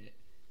overrunning it,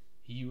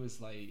 he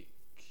was like,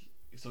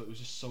 so it was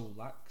just so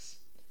lax.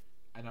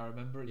 And I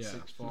remember in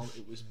sixth form,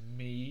 it was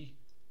me,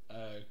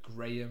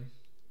 Graham,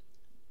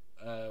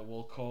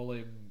 we'll call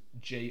him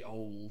J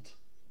Old,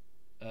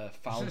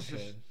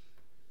 Falcon,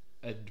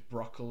 and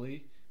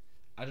Broccoli.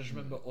 I just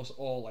remember us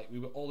all, like, we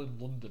were all in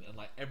London, and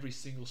like every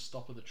single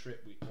stop of the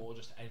trip, we all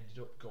just ended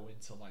up going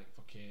to like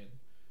fucking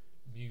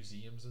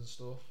museums and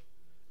stuff.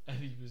 And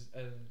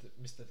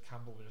Mr.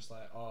 Campbell was just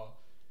like,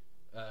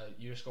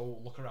 you just go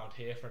look around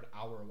here for an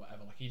hour or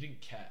whatever. Like, he didn't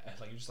care.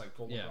 Like, you just like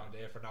go look around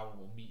here for an hour, and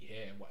we'll meet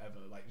here and whatever.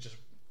 Like, just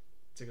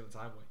taking the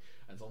time away.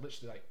 And so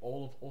literally like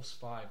all of us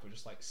five were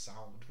just like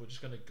sound. We're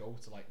just gonna go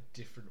to like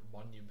different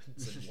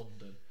monuments in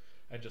London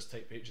and just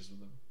take pictures with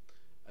them.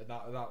 And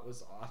that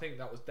was, I think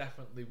that was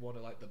definitely one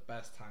of like the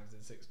best times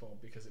in sixth form,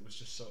 because it was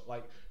just so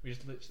like, we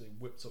just literally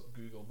whipped up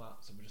Google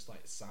Maps and we're just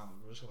like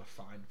sound. We're just gonna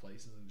find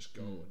places and just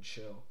go and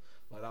chill.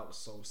 Like, that was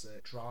so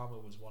sick. Drama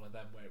was one of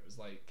them where it was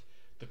like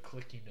the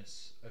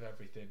clickiness of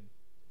everything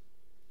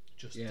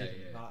just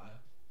didn't matter.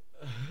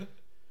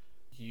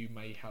 You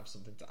may have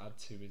something to add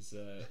to is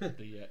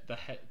the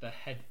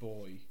head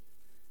boy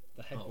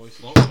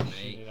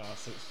situation in our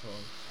sixth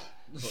form.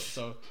 But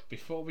so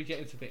before we get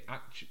into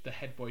the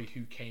head boy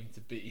who came to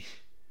be,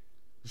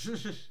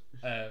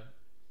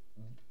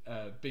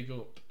 big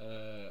up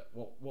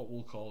what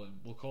we'll call him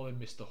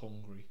Mr.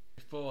 Hungry.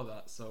 Before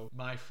that, so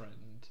my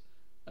friend,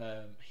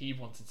 he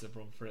wanted to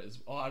run for it as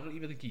well. I don't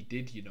even think he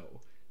did, you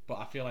know. But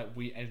I feel like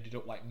we ended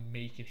up like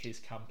making his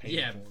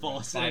campaign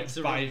forcing him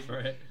to run for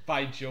it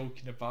by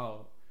joking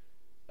about.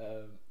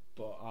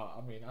 But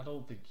I mean, I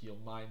don't think you'll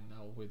mind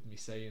now with me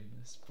saying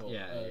this. But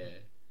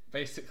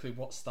basically,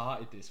 what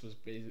started this was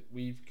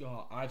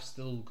I've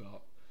still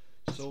got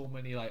so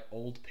many like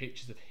old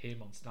pictures of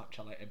him on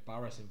Snapchat, like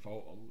embarrassing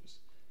photos,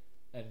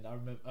 and I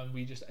remember, and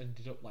we just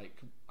ended up like,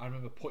 I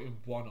remember putting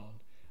one on,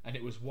 and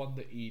it was one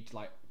that he'd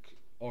like,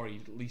 or he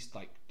at least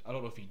like, I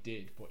don't know if he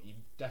did, but he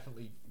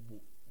definitely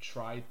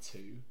tried to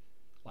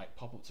like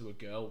pop up to a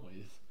girl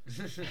with.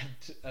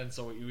 and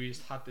so we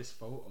just had this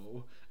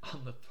photo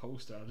on the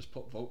poster. I just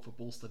put "Vote for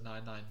Bulster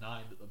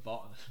 999" at the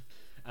bottom,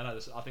 and I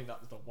think that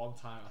was the one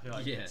time. I feel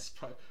like it's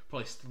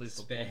probably still is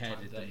the one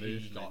time that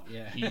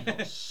he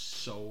got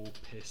so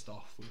pissed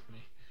off with me.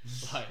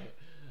 Like,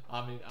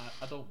 I mean,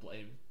 I don't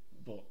blame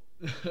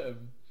him,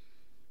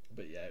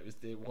 but yeah,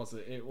 it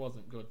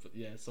wasn't good. But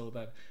yeah, so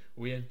then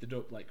we ended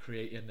up like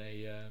creating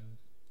a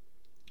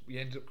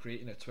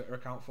Twitter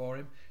account for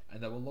him,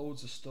 and there were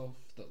loads of stuff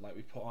that like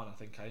we put on. I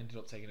think I ended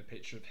up taking a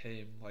picture of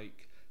him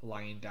like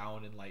lying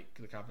down in like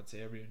the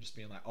cafeteria and just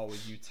being like, "Oh, are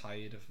you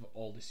tired of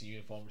all this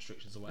uniform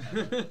restrictions or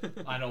whatever?"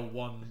 I know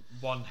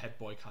one head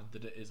boy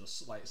candidate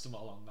is like something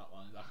along that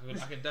line.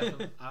 I can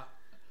definitely.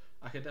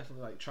 I can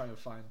definitely like try and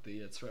find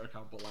the Twitter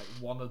account, but like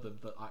one of them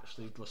that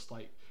actually just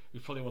like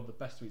was probably one of the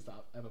best tweets that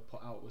I've ever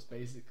put out was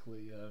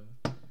basically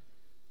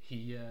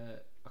he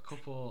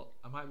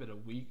I might have been a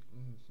week,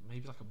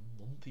 maybe like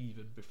a month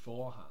even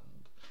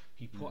beforehand,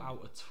 he put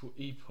out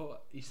he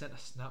sent a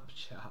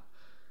Snapchat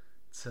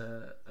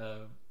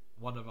to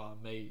one of our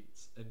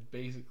mates, and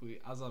basically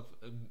as I've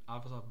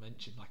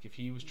mentioned, like if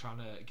he was trying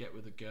to get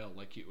with a girl,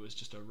 like it was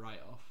just a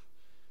write off.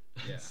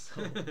 Yeah.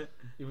 So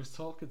he was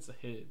talking to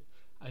him.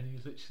 And he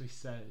literally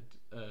said,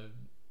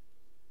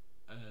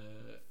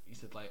 he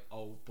said like,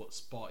 "Oh, but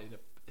spotted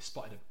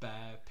a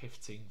bear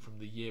pivoting from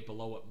the year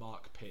below at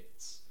Mark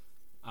Pitts."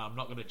 I'm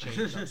not gonna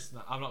change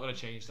that. I'm not gonna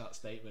change that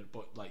statement,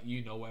 but like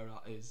you know where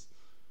that is.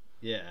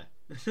 Yeah.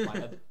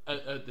 Like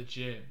at the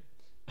gym.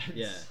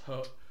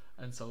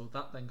 And so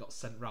that then got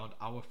sent round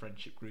our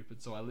friendship group,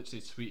 and so I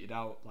literally tweeted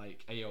out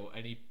like, "Hey yo,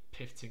 any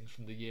pivoting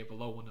from the year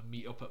below want to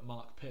meet up at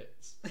Mark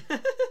Pitts?"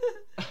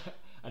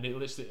 And it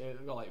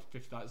got like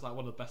 50. It's like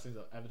one of the best things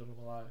I've ever done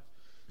in my life.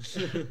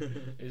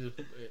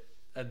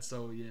 And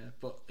so yeah,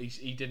 but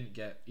he didn't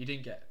get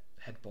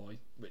head boy,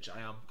 which I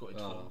am gutted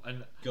for.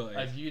 And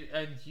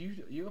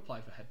you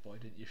applied for head boy,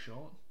 didn't you,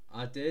 Shaun?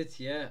 I did,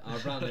 yeah. I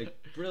ran a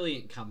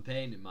brilliant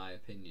campaign in my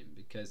opinion,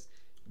 because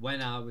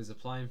when I was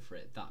applying for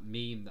it, that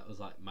meme that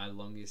was like my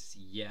longest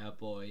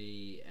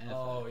boy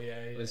ever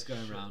was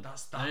going around.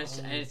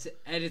 And I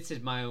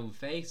edited my own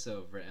face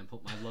over it and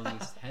put my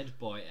longest head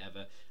boy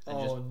ever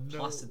and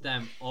plastered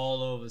them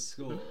all over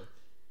school.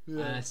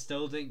 And I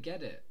still didn't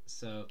get it.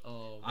 So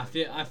I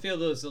feel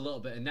there was a little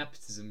bit of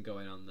nepotism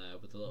going on there,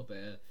 with a little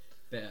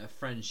bit of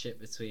friendship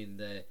between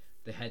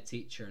the head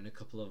teacher and a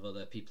couple of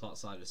other people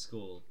outside of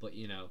school. But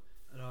you know,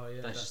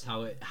 that's just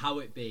how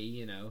it be,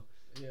 you know.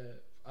 Yeah.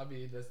 I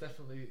mean, there's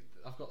definitely.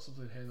 I've got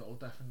something here that will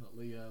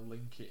definitely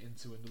link it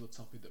into another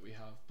topic that we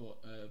have.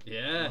 But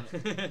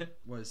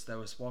there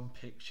was one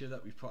picture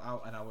that we put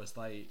out, and I was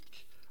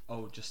like,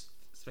 "Oh, just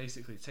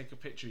basically take a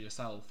picture of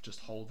yourself, just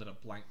holding a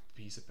blank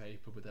piece of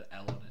paper with an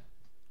L on it."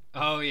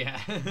 Oh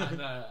yeah.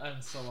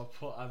 and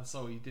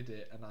so he did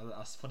it, and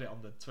I put it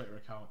on the Twitter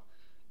account,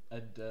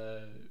 and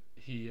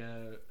he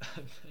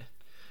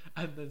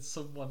and then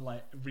someone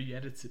like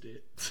re-edited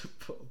it to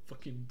put a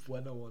fucking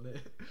bueno on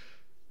it.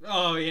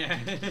 Oh yeah.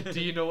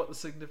 Do you know what the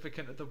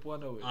significance of the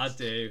bueno is? I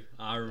do.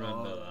 I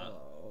remember that.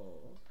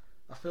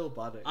 I feel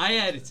bad. I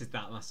edited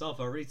that myself.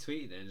 I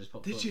retweeted it and just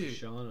put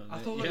Shaun on it. I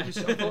thought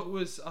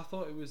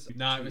it was.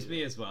 No, it was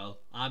me as well.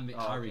 I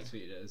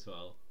retweeted it as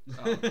well.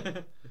 Oh.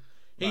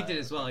 He did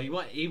as well. He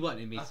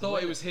wanted me. I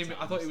thought it was him.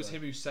 I thought it was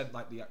him who sent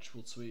like the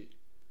actual tweet.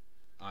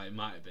 It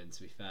might have been,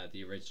 to be fair,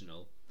 the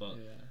original, but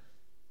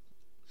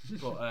yeah.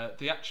 But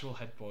the actual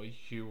head boy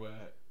who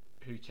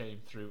came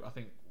through, I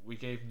think we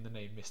gave him the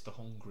name Mr.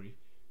 Hungry.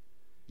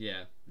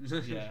 Yeah.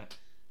 Yeah.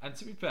 And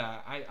to be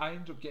fair, I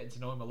ended up getting to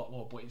know him a lot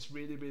more, but it's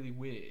really, really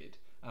weird,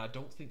 and I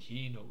don't think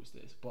he knows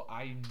this, but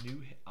I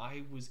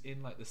was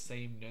in like the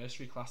same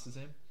nursery class as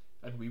him,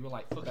 and we were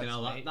like fucking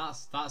hell,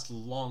 that's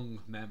long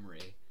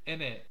memory.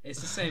 Innit?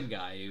 It's the same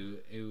guy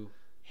who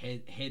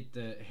hid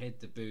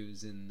the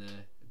booze in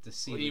the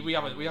ceiling. We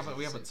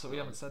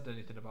haven't said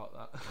anything about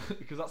that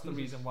because that's the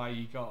reason why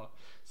he got.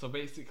 So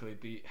basically,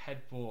 the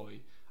head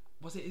boy,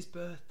 was it his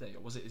birthday or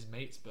was it his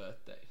mate's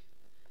birthday?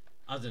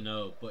 I don't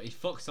know, but he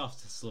fucked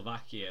off to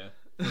Slovakia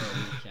for a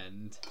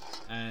weekend.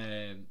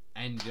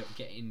 Ended up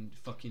getting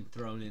fucking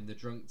thrown in the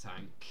drunk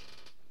tank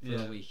for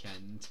a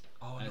weekend.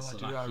 Oh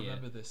no, I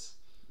remember this.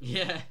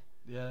 Yeah.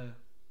 Yeah.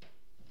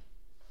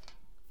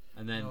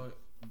 And then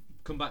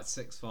come back to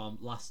sixth form.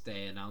 Last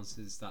day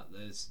announces that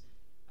there's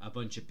a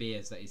bunch of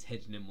beers that he's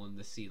hidden in one of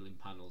the ceiling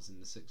panels in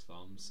the sixth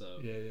form. So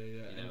yeah.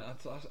 And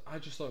I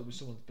just thought it was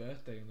someone's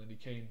birthday, and then he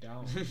came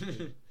down.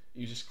 He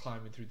was just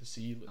climbing through the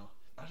ceiling.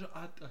 I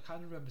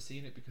kind of remember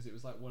seeing it because it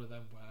was like one of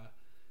them where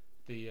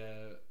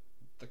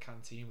the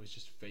canteen was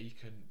just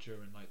vacant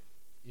during like,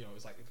 you know, it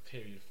was like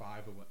period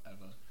 5 or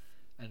whatever,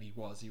 and he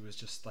was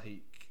just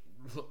like,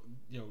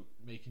 you know,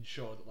 making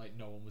sure that like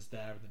no one was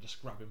there, and then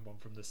just grabbing one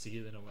from the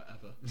ceiling or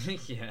whatever.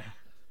 Yeah.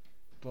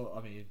 But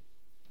I mean,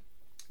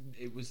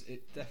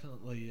 it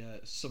definitely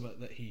something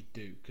that he'd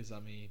do, because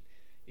I mean,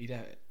 he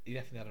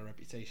definitely had a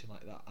reputation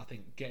like that. I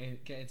think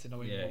getting to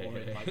know him more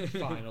in like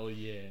final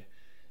year.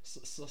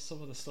 So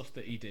some of the stuff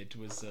that he did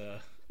was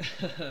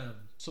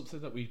something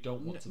that we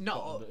don't want to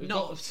not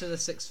up to the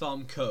sixth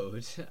form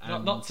code.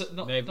 Not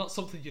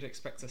something you'd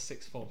expect a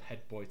sixth form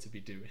head boy to be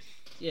doing.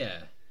 Yeah,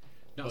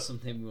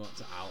 something we want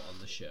to out on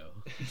the show.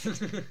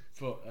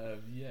 But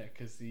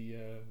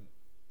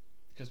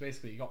because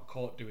basically he got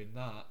caught doing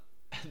that,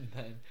 and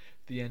then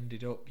they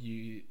ended up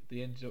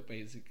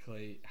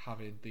basically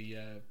having the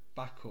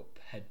backup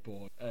head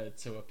boy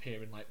to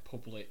appear in like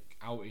public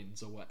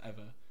outings or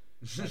whatever.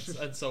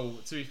 And so,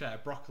 to be fair,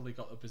 Broccoli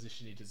got the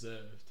position he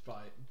deserved.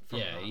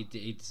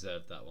 He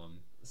deserved that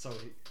one. So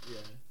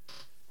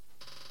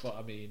But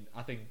I mean,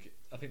 I think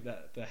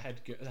that the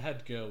head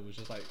girl was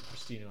just like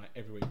Christina,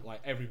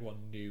 like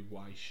everyone knew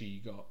why she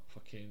got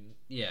fucking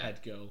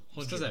head girl.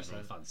 Because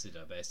everyone fancied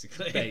her,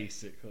 basically.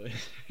 Basically.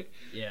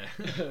 Yeah.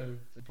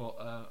 But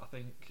I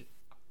think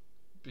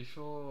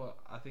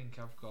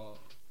I've got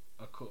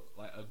a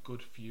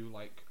good few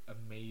like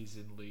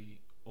amazingly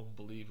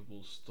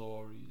unbelievable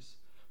stories.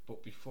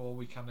 But before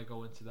we kind of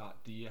go into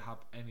that, do you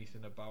have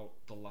anything about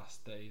the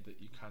last day of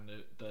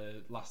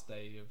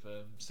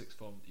sixth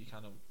form that you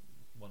kind of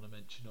want to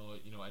mention, or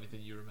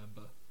anything you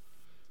remember?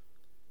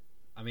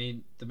 I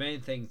mean, the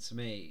main thing to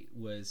me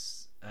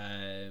was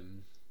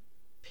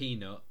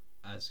Peanut,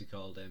 as we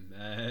called him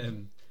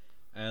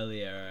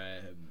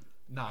earlier.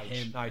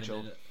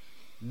 Nigel.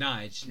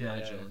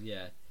 Nigel,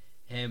 yeah.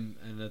 Him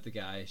and another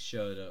guy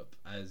showed up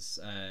as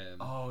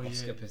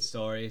Oscar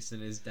Pistorius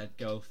and his dead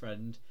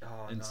girlfriend,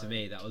 to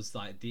me that was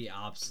like the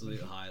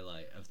absolute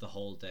highlight of the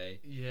whole day.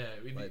 Yeah,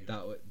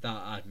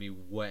 that had me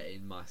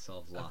wetting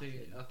myself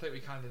laughing. I think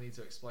we kind of need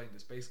to explain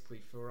this.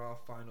 Basically, for our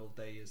final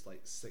day as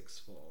like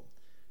sixth form,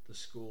 the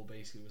school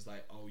basically was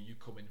like, "Oh, you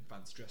come in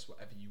fancy dress,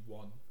 whatever you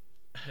want,"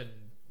 and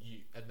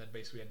then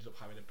basically we ended up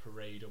having a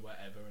parade or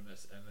whatever and an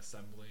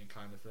assembly and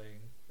kind of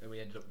thing, and we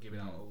ended up giving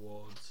out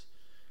awards,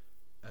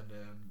 and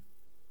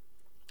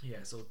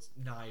so it's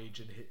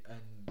Nige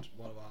and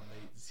one of our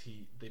mates.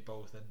 They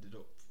both ended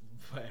up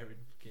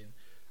wearing fucking an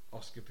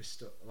Oscar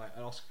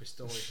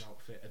Pistorius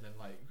outfit, and then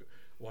like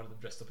one of them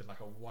dressed up in like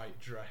a white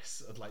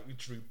dress and like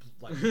drew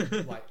like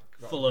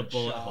full of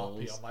bullet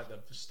holes on like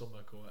the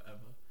stomach or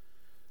whatever.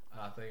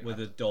 And I think with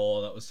a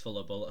door that was full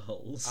of bullet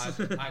holes.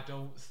 I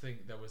don't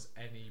think there was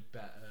any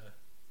better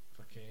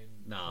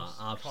fucking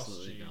absolutely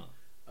costume not,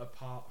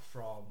 apart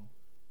from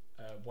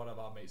one of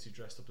our mates who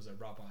dressed up as a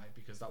rabbi,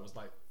 because that was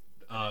like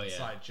an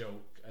inside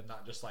joke, and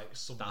that just like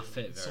summed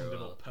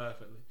him up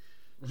perfectly.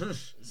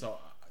 So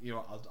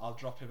I'll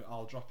drop him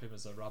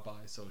as a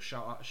rabbi. So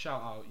shout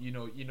out, you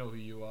know who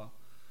you are.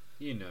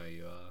 You know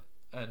you are.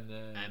 And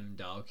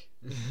M-Dog.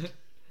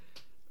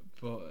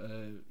 But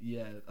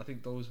I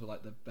think those were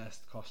like the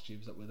best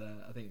costumes that were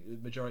there. I think the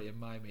majority of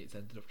my mates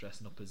ended up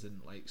dressing up as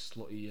in like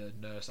slutty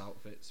nurse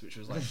outfits, which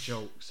was like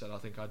jokes, and I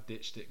think I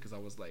ditched it because I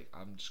was like,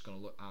 I'm just gonna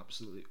look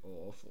absolutely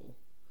awful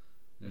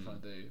if I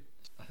do.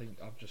 I think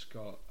I've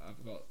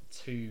got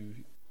two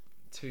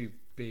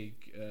big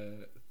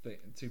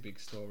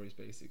stories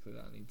basically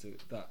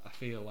that I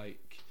feel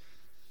like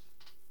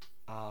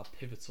are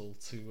pivotal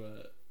to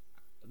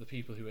the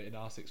people who are in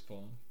our sixth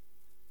form.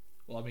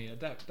 Well, I mean,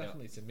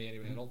 definitely to me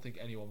anyway. I don't think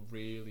anyone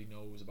really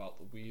knows about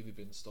the Wheelie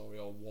Bin story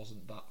or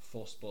wasn't that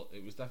fussed, but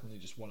it was definitely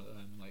just one of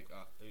them. Like,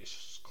 it's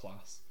just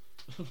class.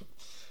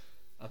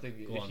 I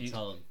think Go on,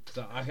 tell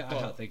them. I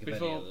can't think of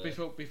any other.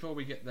 Before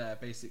we get there,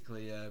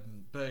 basically,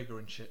 Burger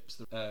and Chips.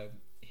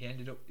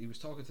 He was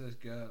talking to this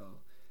girl,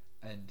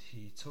 and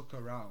he took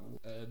her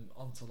out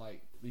onto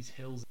like these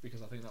hills,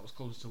 because I think that was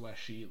close to where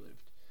she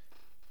lived.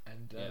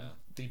 And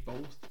they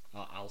both,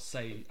 I'll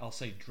say,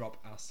 drop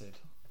acid.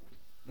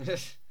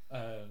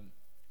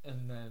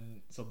 And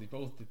then so they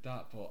both did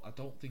that, but I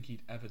don't think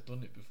he'd ever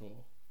done it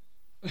before.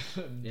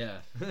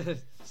 Yeah.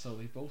 So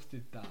they both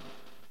did that,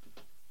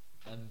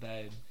 and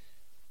then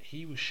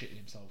he was shitting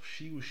himself,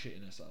 she was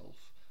shitting herself,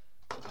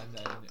 and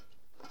then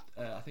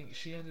I think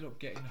she ended up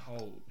getting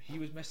home. He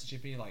was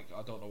messaging me like,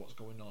 I don't know what's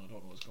going on,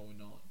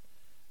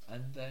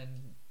 and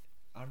then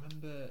I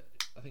remember,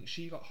 I think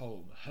she got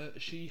home,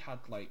 she had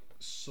like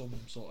some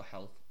sort of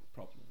health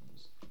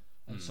problems,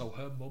 and so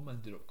her mum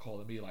ended up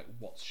calling me like,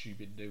 what's she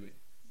been doing?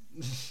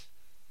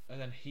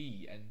 And then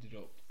he ended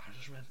up, I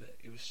just remember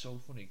it was so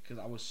funny because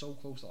I was so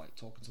close to like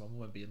talking to my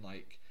mum and being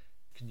like,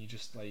 can you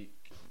just like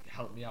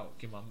help me out,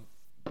 give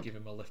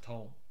him a lift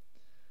home?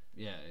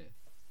 Yeah.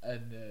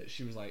 And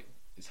she was like,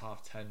 it's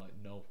 10:30, like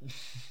no.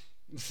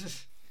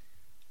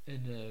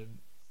 And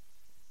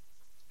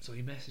so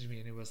he messaged me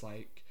and he was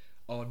like,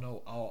 oh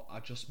no, I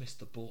just missed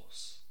the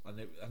bus,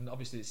 and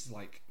obviously it's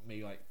like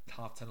maybe like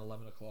 10:30,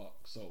 11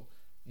 o'clock, so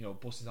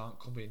buses aren't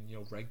coming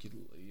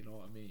regularly, you know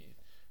what I mean?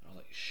 And I'm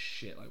like,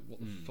 shit, like what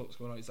the fuck's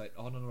going on? He's like,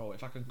 oh no,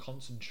 if I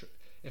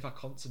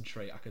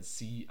concentrate I can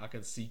see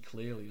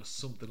clearly, or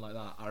something like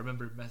that. I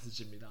remember him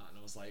messaging me that, and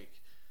I was like,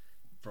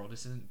 bro,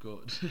 this isn't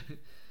good.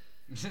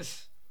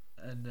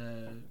 And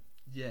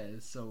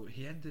so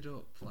he ended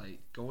up like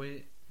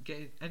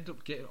ended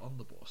up getting on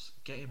the bus,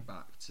 getting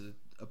back to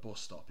a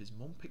bus stop. His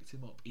mum picked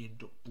him up. He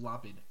ended up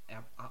blabbing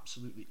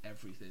absolutely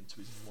everything to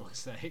his mum. Fuck's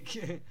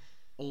sake.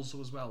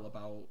 Also as well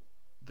about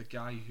the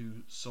guy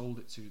who sold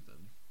it to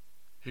them,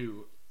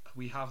 who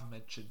we have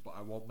mentioned but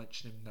I won't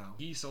mention him now.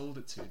 He sold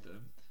it to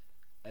them,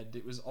 and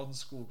it was on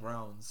school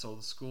grounds, so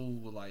the school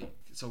were like,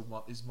 his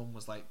mum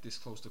was like this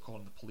close to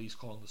calling the police,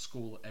 calling the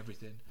school,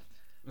 everything.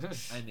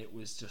 And it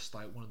was just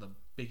like one of the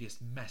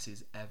biggest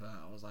messes ever.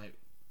 I was like,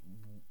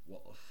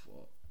 what the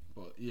fuck?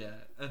 But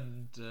yeah,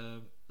 and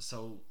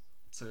so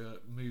to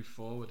move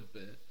forward a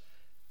bit,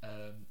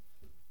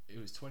 it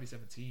was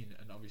 2017,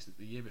 and obviously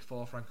the year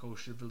before Frank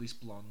Ocean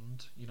released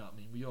Blonde, you know what I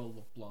mean, we all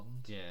love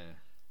Blonde. Yeah.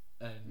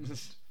 And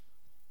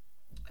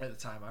at the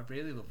time, I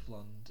really loved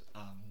blonde,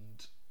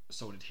 and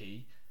so did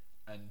he.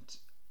 And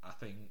I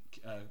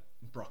think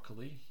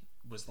Broccoli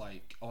was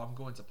like, "Oh, I'm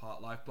going to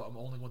Park Life, but I'm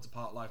only going to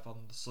Park Life on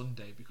the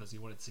Sunday because he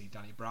wanted to see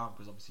Danny Brown,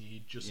 because obviously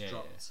he just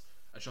dropped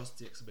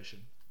Atrocity Exhibition."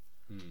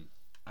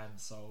 And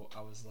so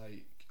I was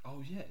like,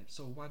 "Oh yeah,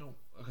 so why don't?"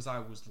 Because I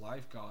was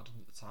lifeguarding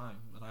at the time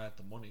and I had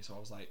the money, so I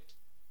was like,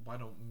 "Why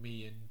don't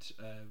me and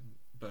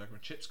Burger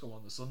and Chips go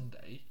on the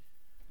Sunday?"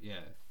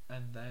 Yeah.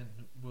 And then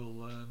we'll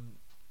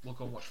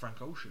go and watch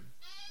Frank Ocean.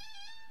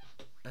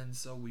 And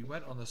so we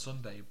went on the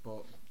Sunday,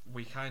 but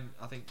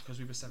I think because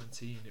we were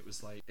 17, it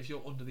was like, if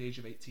you're under the age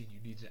of 18, you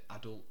need an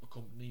adult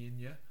accompanying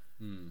you.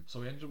 So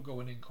we ended up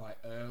going in quite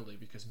early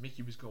because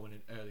Mickey was going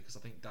in early, because I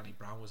think Danny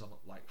Brown was on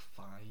at like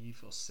 5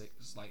 or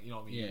 6, like, you know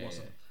what I mean? It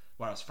wasn't.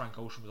 Whereas Frank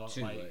Ocean was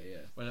on at like,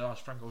 whereas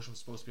Frank Ocean was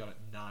supposed to be on at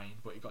 9,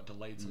 but it got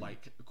delayed to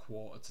like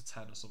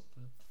 9:45 or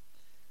something.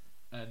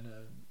 And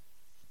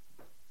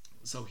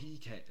so he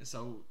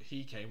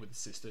came with his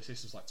sister. His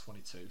sister was like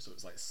 22, so it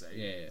was like,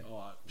 say,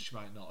 oh, she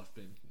might not have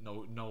been.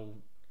 No.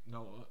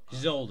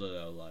 She's older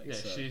though, like. Yeah,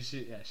 so.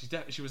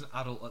 she was an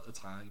adult at the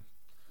time.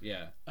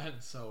 Yeah.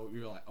 And so we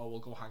were like, oh, we'll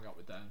go hang out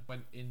with them.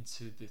 Went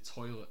into the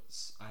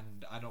toilets,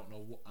 and I don't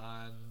know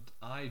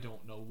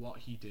what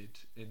he did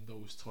in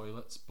those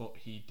toilets, but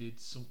he did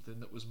something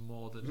that was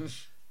more than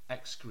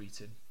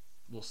excreting.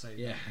 We'll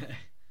say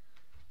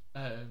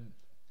that.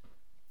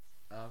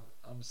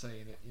 I'm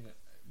saying it, you know.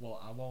 Well,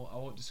 I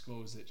won't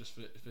disclose it just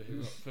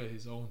for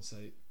his own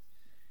sake.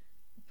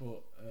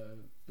 But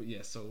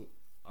yeah, so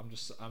I'm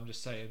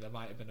just saying there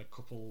might have been a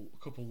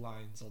couple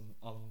lines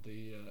on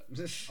the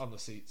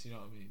seats. You know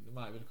what I mean? There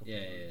might have been a couple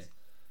lines.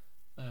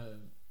 Yeah.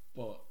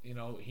 But you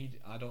know,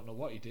 I don't know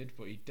what he did,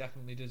 but he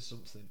definitely did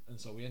something. And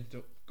so we ended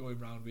up going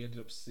round. We ended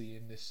up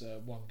seeing this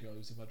one girl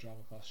who's in my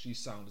drama class. She's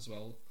sound as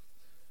well.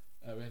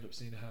 We ended up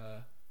seeing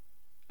her,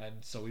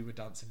 and so we were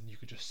dancing, and you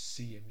could just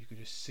see him.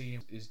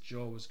 His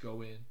jaw was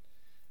going.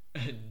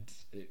 And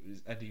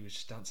he was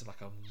just dancing like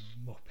a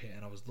muppet,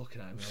 and I was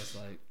looking at him and I was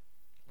like,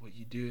 "What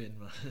you doing,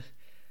 man?"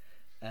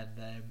 And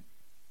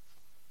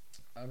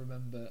I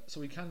remember,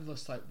 so we kind of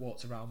just like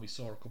walked around. We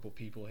saw a couple of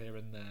people here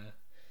and there,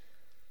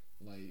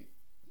 like,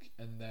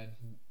 and then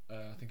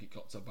I think it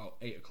got to about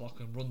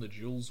 8:00, and Run the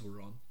Jewels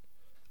were on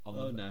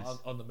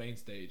the main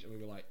stage, and we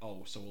were like,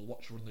 "Oh, so we'll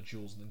watch Run the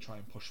Jewels and then try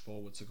and push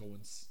forward to go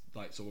and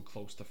like, so we're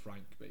close to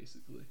Frank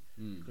basically,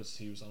 because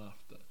he was on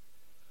after."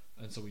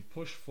 And so we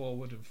pushed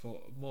forward and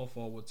more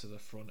forward to the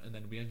front, and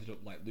then we ended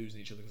up like losing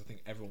each other because I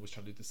think everyone was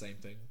trying to do the same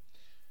thing.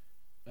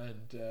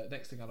 And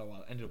next thing I know,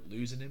 I ended up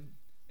losing him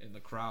in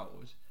the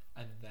crowd.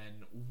 And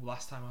then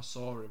last time I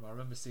saw him, I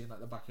remember seeing like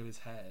the back of his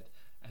head,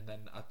 and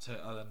then I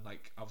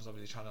was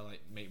obviously trying to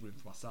like make room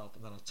for myself,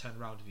 and then I turned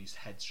around and his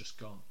head's just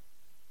gone.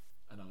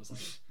 And I was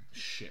like,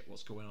 "Shit,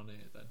 what's going on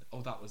here?"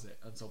 Then that was it.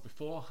 And so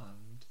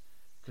beforehand,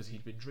 because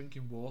he'd been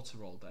drinking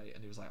water all day,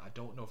 and he was like, "I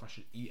don't know if I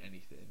should eat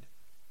anything."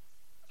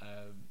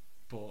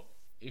 But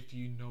if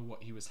you know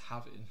what he was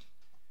having,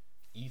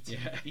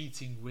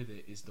 eating with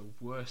it is the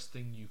worst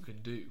thing you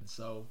can do.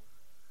 So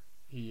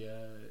he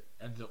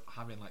ended up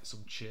having like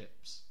some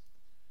chips,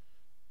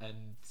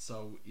 and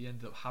so he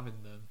ended up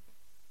having them,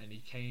 and he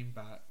came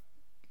back,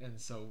 and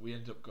so we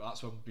ended up.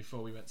 That's when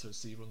before we went to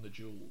see Run the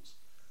Jewels,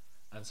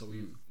 and so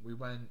we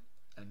went,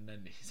 and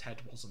then his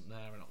head wasn't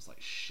there, and I was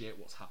like, "Shit,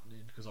 what's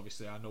happening?" Because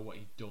obviously I know what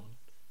he'd done.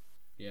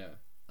 Yeah.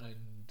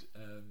 And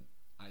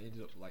I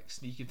ended up like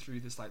sneaking through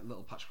this like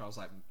little patch crowd. I was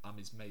like, I'm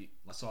his mate.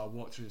 So I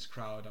walked through this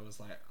crowd. I was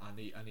like, I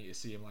need to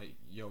see him. Like,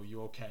 "Yo,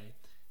 you okay?"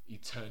 He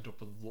turned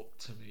up and looked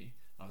to me.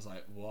 I was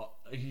like, "What?"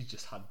 He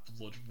just had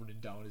blood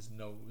running down his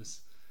nose.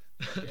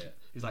 Yeah.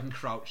 He's like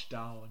crouched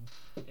down,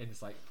 and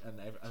it's like, and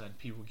then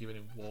people were giving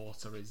him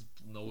water. His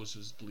nose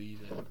was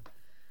bleeding,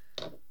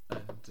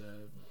 and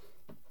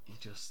he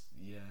just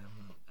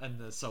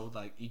and so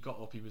like he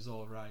got up. He was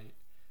all right,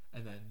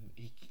 and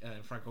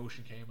then Frank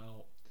Ocean came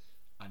out,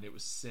 and it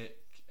was sick.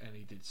 And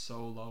he did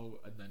solo,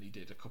 and then he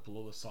did a couple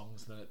other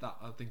songs. And then that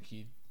I think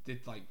he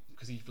did like,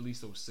 because he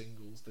released those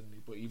singles, didn't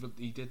he? But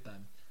he did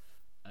them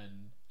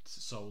and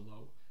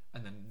solo.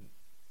 And then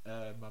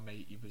my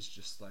mate, he was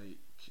just like,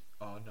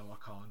 "Oh no,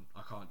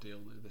 I can't deal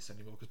with this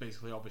anymore." Because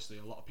basically, obviously,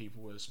 a lot of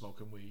people were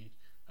smoking weed,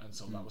 and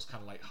so that was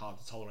kind of like hard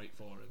to tolerate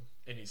for him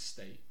in his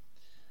state.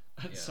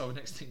 And so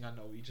next thing I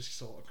know, he just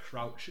sort of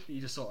crouched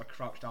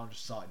down, and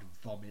just started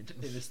vomiting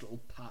in this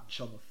little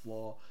patch on the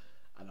floor.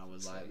 And I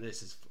was like,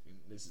 this is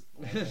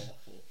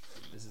awful.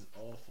 This is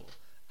awful.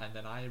 And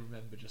then I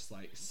remember just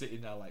like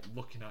sitting there, like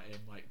looking at him,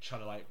 like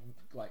trying to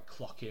like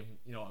clock him,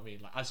 you know what I mean?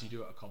 Like as you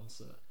do at a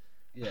concert.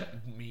 Yeah.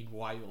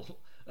 Meanwhile,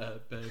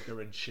 Burger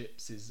and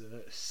Chips is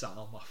sat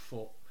on my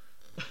foot,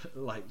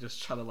 like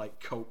just trying to like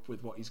cope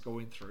with what he's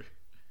going through.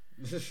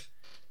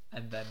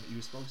 And then he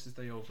was supposed to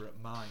stay over at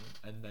mine,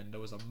 and then there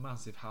was a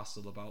massive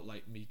hassle about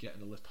like me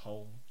getting a lift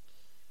home.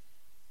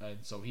 And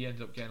so he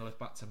ended up getting a lift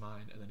back to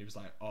mine, and then he was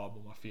like, "Oh,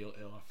 Mum, I feel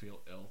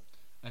ill.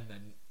 And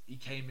then he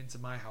came into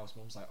my house.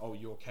 Mum was like, "Oh,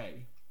 you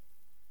okay?"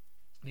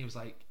 And he was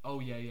like, "Oh,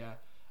 yeah.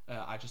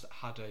 I just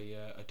had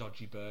a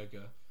dodgy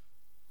burger."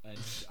 and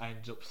I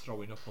ended up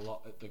throwing up a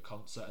lot at the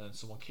concert, and then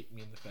someone kicked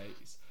me in the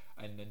face,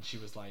 and then she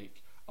was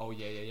like, "Oh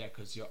yeah,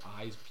 because your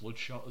eye's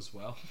bloodshot as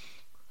well."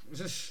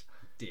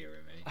 Dear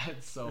me.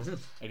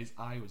 And his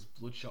eye was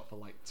bloodshot for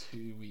like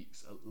 2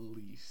 weeks at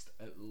least.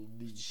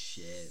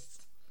 Shit.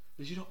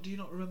 Do you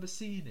not remember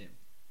seeing him?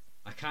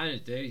 I kind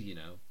of do, you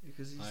know,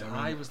 because his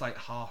eye was like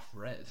half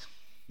red.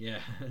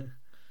 Yeah.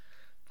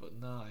 But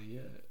nah,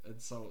 yeah,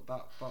 and so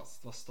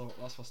that's my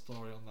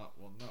story on that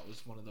one. That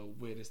was one of the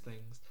weirdest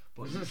things.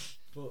 But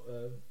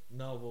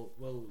no,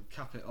 we'll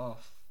cap it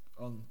off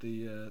on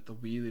the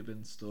Wheelie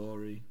Bin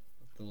story,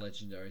 the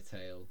legendary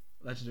tale.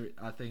 Legendary.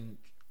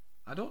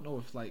 I don't know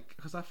if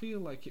because I feel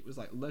like it was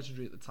like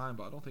legendary at the time,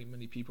 but I don't think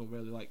many people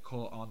really like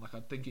caught on. Like I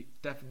think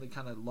it definitely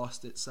kind of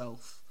lost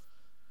itself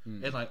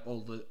in like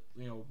all the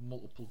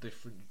multiple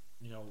different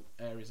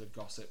areas of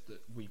gossip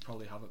that we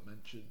probably haven't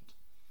mentioned.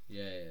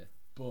 Yeah.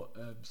 But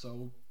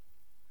so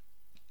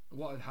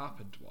what had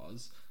happened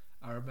was,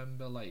 I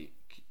remember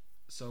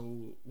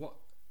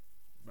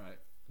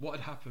what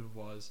had happened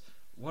was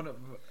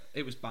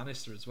it was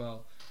Bannister as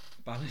well.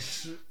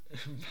 Bannister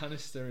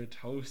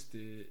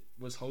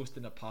was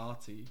hosting a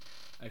party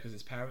because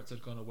his parents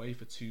had gone away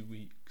for 2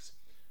 weeks,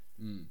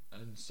 and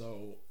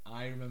so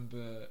I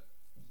remember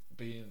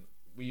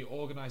we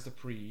organised a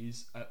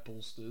prees at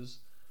Bolsters,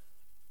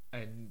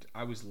 and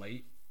I was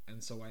late.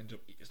 And so I ended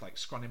up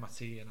scranning my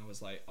tea, and I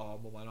was like, "Oh,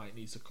 Mum, I might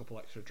need a couple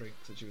extra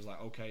drinks." And she was like,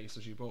 "Okay."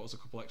 So she bought us a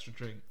couple extra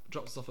drinks,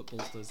 dropped us off at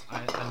Bolsters,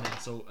 and then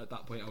so at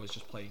that point I was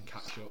just playing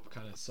catch up,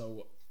 kind of.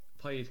 So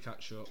played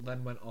catch up,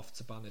 then went off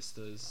to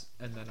Bannisters,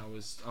 and then I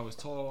was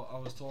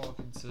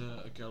talking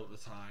to a girl at the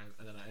time,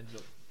 and then I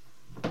ended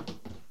up.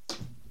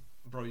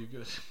 Bro, you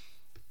good?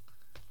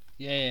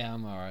 Yeah,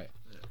 I'm alright.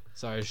 Yeah.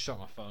 Sorry, I just shot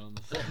my phone on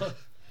the floor.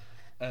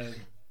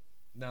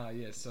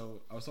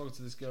 So I was talking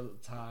to this girl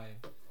at the time,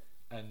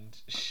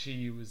 and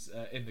she was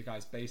in the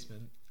guy's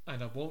basement,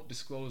 and I won't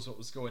disclose what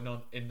was going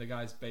on in the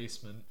guy's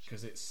basement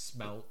because it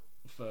smelt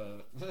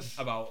for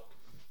about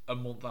a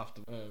month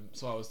after.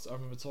 So I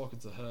remember talking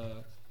to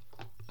her,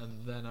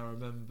 and then I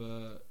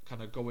remember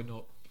kind of going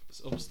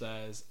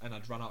upstairs, and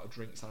I'd run out of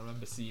drinks, and I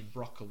remember seeing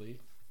Broccoli,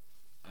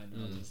 and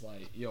I was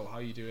like, "Yo, how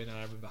you doing?" And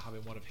I remember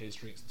having one of his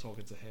drinks and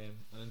talking to him,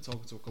 and then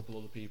talking to a couple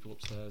other people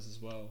upstairs as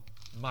well.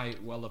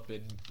 Might well have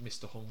been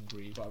Mr.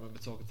 Hungry, but I remember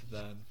talking to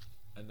them.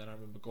 And then I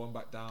remember going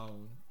back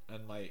down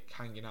and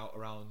hanging out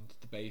around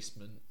the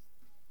basement.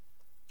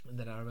 And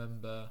then I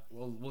remember,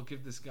 we'll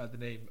give this guy the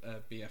name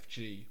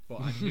BFG, but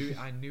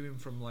I knew him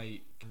from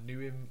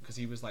because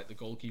he was the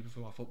goalkeeper for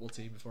my football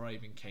team before I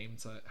even came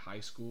to high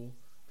school.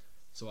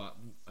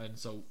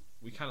 So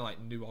we kind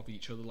of knew of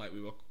each other.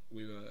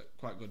 We were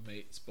quite good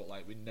mates, but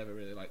we never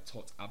really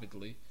talked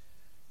avidly.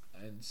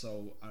 And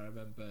so I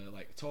remember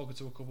talking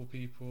to a couple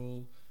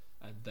people.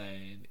 And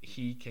then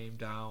he came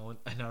down,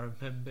 and I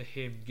remember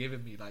him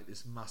giving me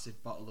this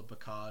massive bottle of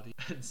Bacardi,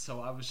 and so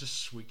I was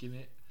just swigging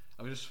it.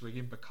 I was just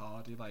swigging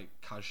Bacardi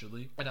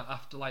casually, and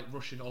after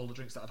rushing all the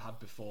drinks that I'd had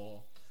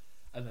before,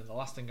 and then the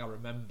last thing I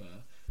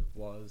remember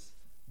was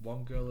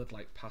one girl had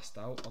passed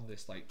out on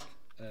this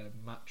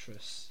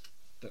mattress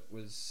that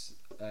was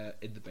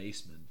in the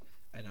basement,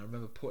 and I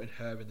remember putting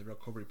her in the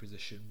recovery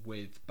position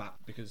with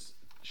because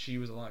she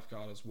was a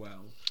lifeguard as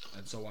well,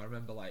 and so I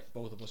remember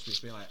both of us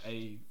just being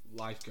 "Hey,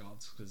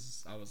 lifeguards,"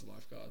 because I was a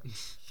lifeguard.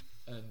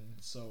 And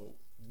so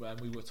when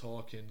we were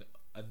talking,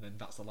 and then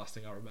that's the last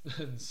thing I remember.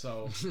 And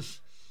so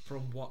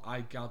from what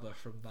I gather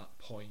from that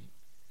point,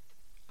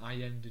 I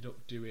ended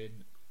up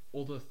doing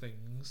other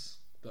things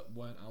that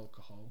weren't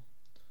alcohol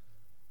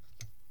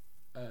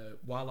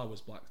while I was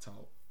blacked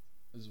out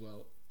as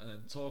well, and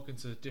then talking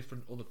to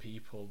different other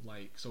people,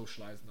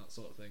 socialising, that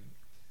sort of thing.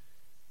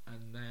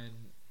 And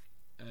then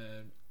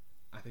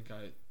I think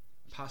I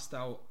passed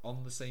out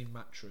on the same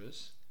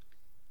mattress,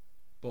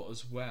 but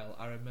as well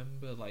I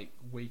remember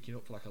waking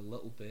up for a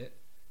little bit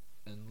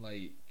and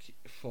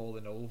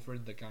falling over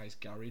in the guy's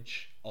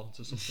garage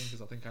onto something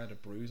because I think I had a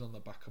bruise on the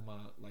back of my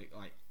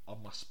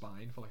on my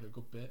spine for a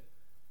good bit,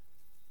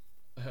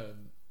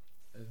 and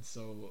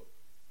so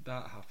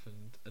that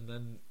happened. And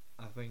then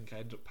I think I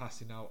ended up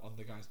passing out on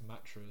the guy's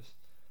mattress,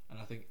 and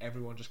I think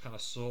everyone just kind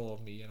of saw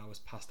me and I was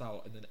passed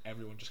out, and then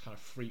everyone just kind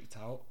of freaked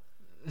out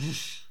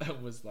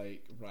and was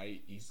right,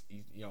 he's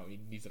he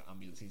needs an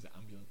ambulance,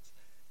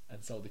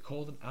 and so they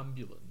called an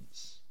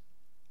ambulance,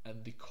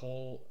 and they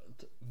called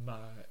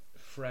my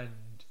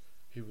friend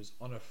who was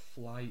on a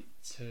flight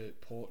to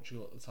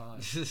Portugal at the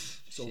time.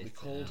 So they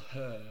called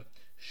her.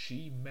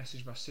 She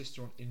messaged my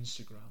sister on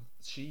Instagram.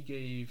 She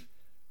gave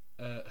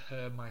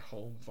her my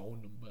home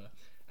phone number,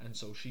 and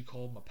so she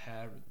called my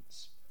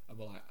parents and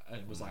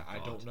was I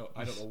don't know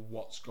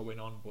what's going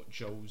on, but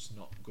Joe's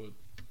not good.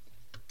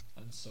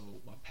 And so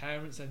my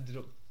parents ended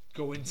up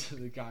going to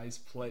the guy's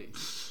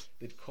place.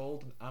 They'd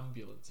called an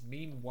ambulance.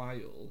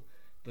 Meanwhile,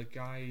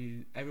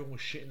 everyone was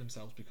shitting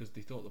themselves because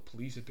they thought the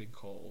police had been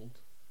called,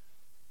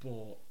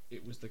 but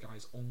it was the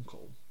guy's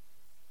uncle.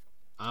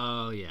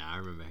 Oh yeah, I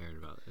remember hearing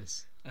about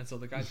this. And so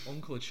the guy's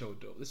uncle had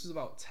showed up. This was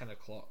about 10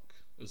 o'clock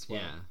as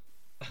well.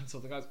 Yeah. And so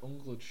the guy's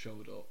uncle had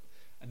showed up,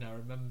 And I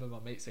remember my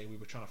mate saying, we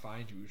were trying to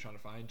find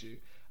you.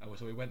 And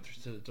so we went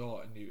through to the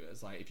door, and he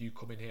was like, if you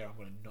come in here, I'm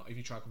gonna knock. If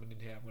you try coming in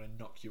here, I'm gonna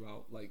knock you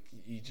out. Like,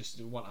 he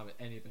just won't have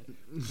any of it.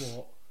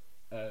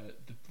 But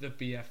the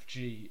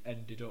BFG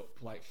ended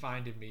up like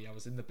finding me. I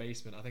was in the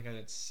basement. I think I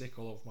had sick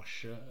all over my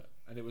shirt,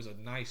 and it was a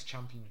nice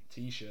champion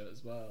t-shirt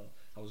as well.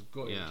 I was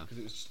gutted because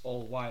it was just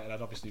all white, and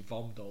I'd obviously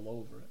vommed all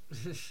over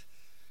it.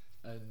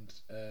 And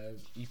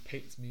he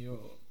picked me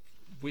up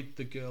with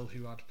the girl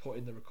who I'd put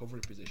in the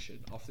recovery position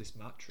off this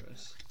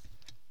mattress,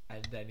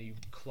 and then he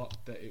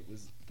clocked that it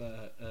was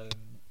the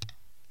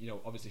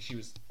obviously she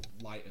was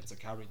lighter to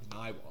carry than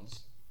I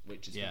was,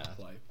 which is not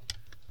play.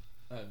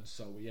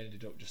 So he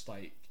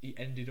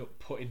ended up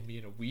putting me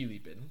in a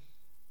wheelie bin.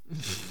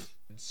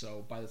 And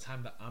so by the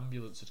time the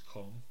ambulance had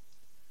come,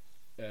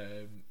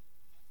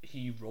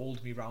 he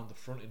rolled me round the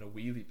front in a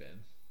wheelie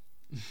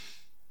bin,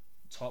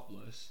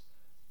 topless.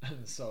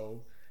 And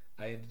so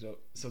I ended up.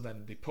 So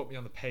then they put me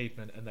on the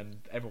pavement, and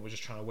then everyone was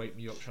just trying to wake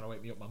me up.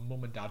 My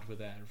mum and dad were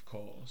there, of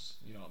course.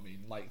 You know what I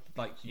mean? Like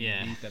you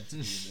need them to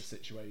be in this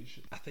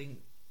situation. I think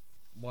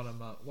one of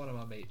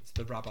my mates,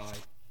 the rabbi,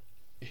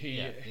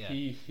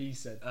 he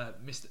said,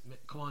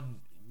 come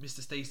on,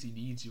 Mr. Stacey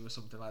needs you or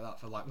something like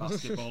that for like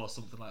basketball or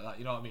something like that.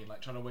 You know what I mean?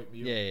 Like trying to wake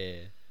me up.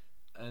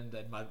 Yeah. And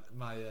then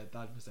my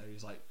dad was there. He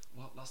was like,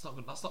 "Well, that's not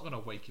gonna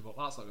wake him up.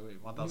 That's not gonna wake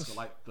him up." My dad's got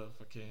like the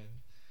fucking.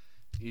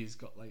 He's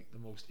got like the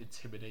most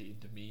intimidating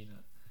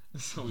demeanour.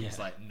 So he's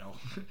like, no,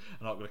 I'm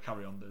not going to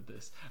carry on with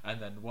this.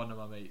 And then one of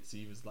my mates,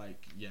 he was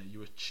like, yeah, you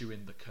were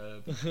chewing the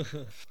curb.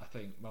 I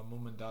think my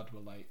mum and dad were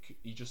like,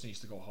 he just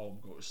needs to go home,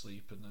 go to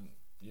sleep, and then,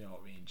 you know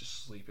what I mean,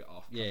 just sleep it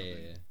off. Yeah.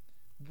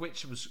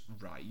 Which was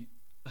right.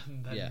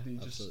 And then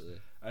absolutely.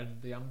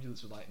 And the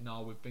ambulance were like,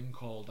 no, we've been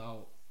called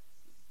out,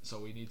 so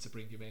we need to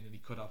bring him in, and he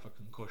could have a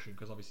concussion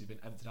because obviously he's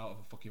been emptied out of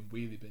a fucking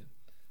wheelie bin.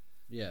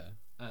 Yeah.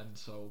 And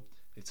so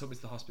they took me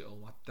to the hospital.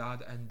 My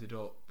dad ended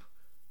up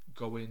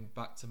going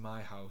back to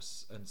my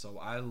house, and so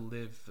I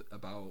live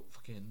about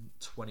fucking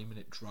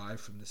 20-minute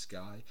drive from this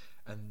guy,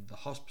 and the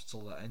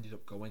hospital that I ended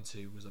up going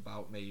to was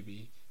about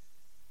maybe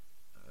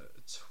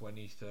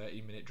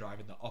 20-30 minute drive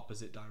in the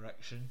opposite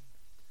direction.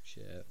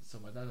 Shit. So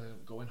my dad ended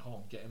up going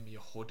home, getting me a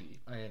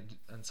hoodie,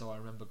 and so I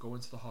remember going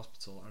to the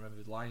hospital. I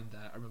remember lying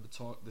there. I remember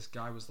this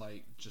guy was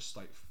like just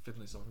like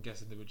fiddling, so I'm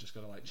guessing they were just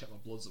gonna like check my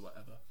bloods or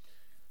whatever.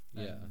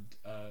 Yeah.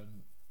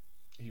 And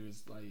he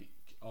was like,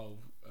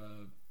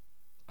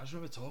 I just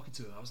remember talking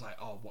to him. I was like,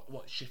 oh,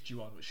 what shift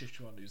you on?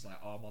 He was like,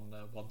 oh, I'm on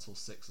 1 till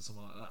 6 or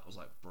something like that. I was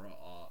like, bro,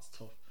 that's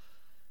tough.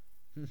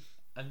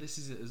 And this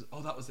is it.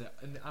 That was it.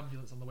 In the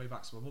ambulance on the way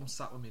back. So my mum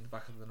sat with me in the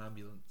back of an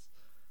ambulance,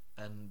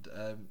 and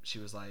she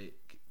was like,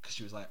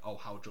 oh,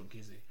 how drunk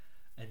is he?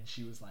 And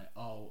she was like,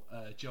 oh,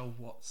 Joe,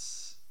 what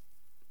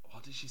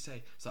did she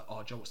say? It's like,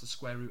 oh, Joe, what's the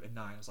square root of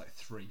 9? I was like,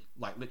 3.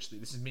 Like, literally,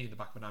 this is me in the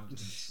back of an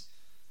ambulance.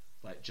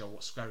 Like, Joe,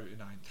 what's square root of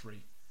 9?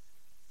 3.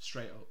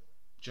 Straight up.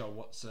 Joe,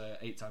 what's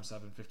 8 times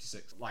 7?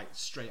 56. Like,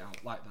 straight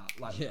out, like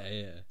that.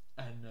 Yeah.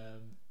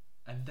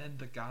 And then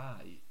the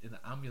guy in the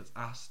ambulance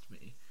asked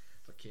me,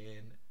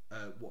 fucking,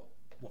 what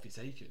have you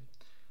taken?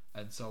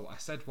 And so I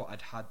said what I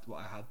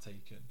had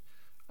taken,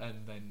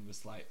 and then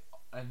was like,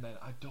 and then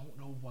I don't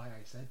know why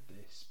I said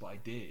this, but I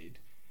did,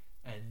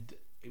 and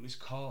it was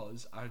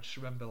cause I just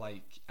remember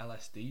like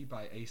LSD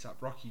by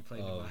A$AP Rocky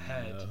playing in my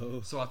head.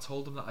 No. So I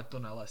told him that I'd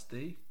done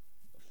LSD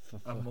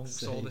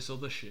amongst all this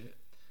other shit.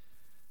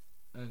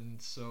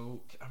 And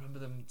so I remember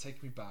them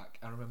taking me back.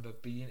 I remember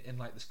being in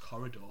like this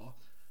corridor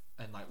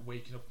and like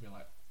waking up and being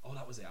like, oh,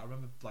 that was it. I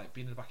remember like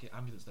being in the back of the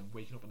ambulance, then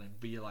waking up and then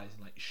realising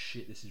like,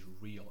 shit, this is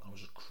real. And I was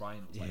just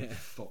crying. I was like,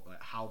 fuck,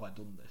 like how have I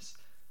done this?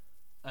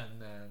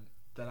 And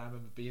then I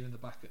remember being in the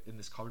back in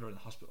this corridor in the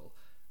hospital,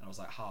 and I was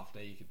like half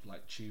naked,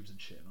 like tubes and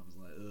shit, and I was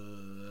like,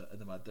 and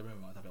then I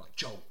remember my dad being like,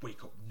 Joe,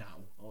 wake up now.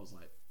 I was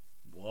like,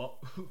 what?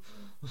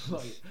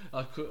 Like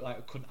I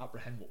couldn't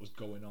apprehend what was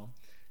going on.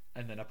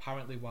 And then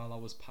apparently while I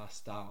was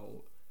passed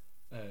out,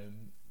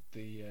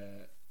 the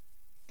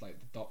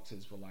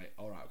doctors were like,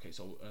 all right, okay,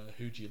 so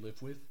who do you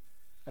live with?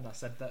 And I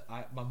said that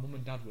my mum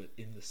and dad were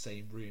in the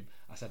same room.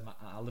 I said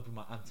I live with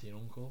my auntie and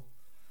uncle.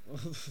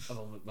 And my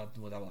mum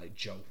and dad were like,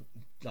 Joe,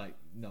 like,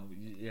 no,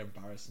 you're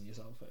embarrassing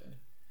yourself here.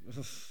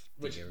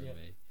 Which,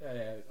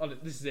 yeah. Oh,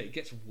 this is it. It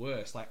gets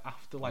worse. Like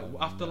after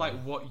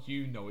what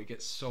you know, it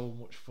gets so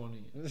much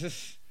funnier.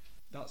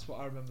 That's what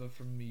I remember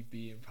from me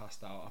being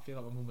passed out. I feel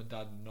like my mum and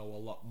dad know a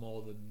lot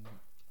more than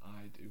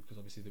I do because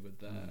obviously they were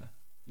there.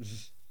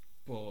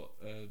 But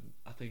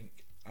I think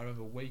I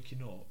remember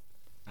waking up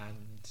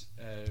and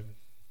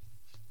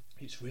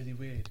it's really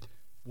weird.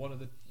 One of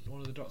the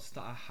doctors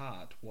that I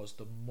had was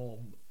the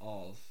mum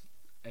of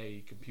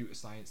a computer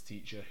science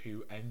teacher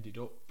who ended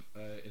up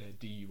in a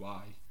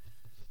DUI.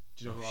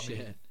 Do you know who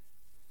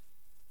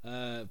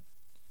I mean?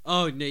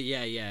 Oh no,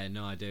 yeah,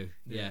 no, I do.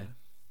 Yeah.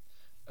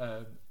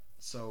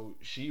 So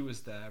she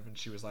was there and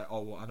she was like,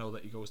 oh, well, I know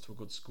that he goes to a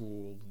good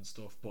school and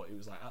stuff, but it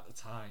was like at the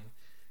time,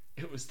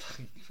 it was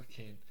like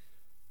fucking,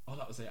 oh,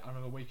 that was it. I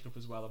remember waking up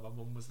as well and my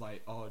mum was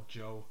like, oh,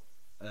 Joe,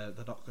 they're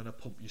not going to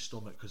pump your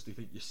stomach because they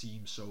think you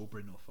seem sober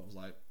enough. I was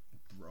like,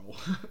 bro.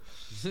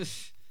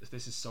 If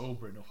this is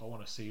sober enough, I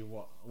want to see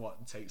what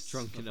it takes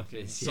drunk enough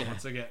is someone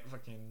to get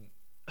fucking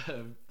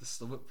the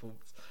stomach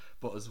pumped.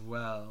 But as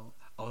well,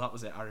 that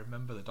was it. I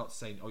remember the doctor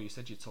saying, "Oh, you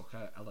said you took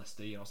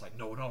LSD," and I was like,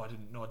 "No, I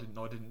didn't. No, I didn't.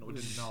 No,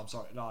 I'm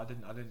sorry. No, I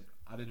didn't.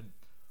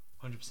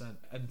 100%."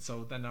 And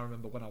so then I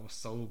remember when I was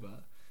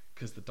sober,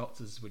 because the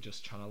doctors were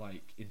just trying to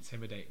like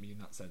intimidate me in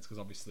that sense, because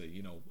obviously,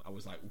 you know, I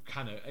was like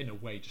kind of in a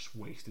way just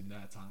wasting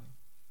their time.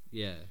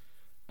 Yeah.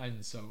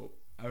 And so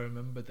I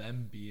remember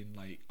them being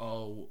like,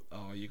 "Oh,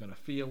 you're gonna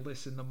feel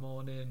this in the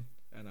morning,"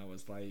 and I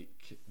was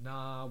like,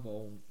 "Nah,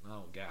 well, I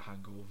don't get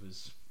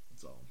hangovers."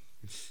 So,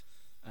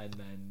 and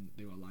then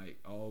they were like,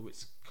 "Oh,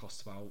 it's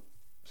cost about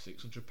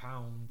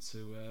 £600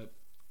 to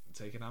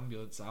take an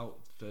ambulance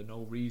out for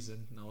no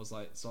reason," and I was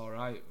like, "It's all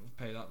right, I'll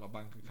pay that in my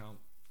bank account."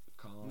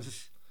 I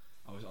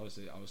was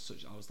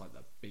like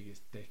the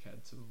biggest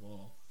dickhead to them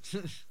all.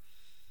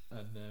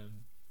 And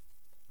and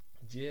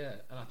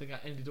I think I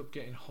ended up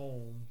getting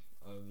home.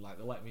 Like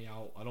they let me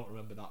out. I don't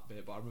remember that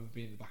bit, but I remember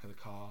being in the back of the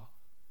car,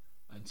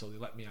 and so they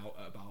let me out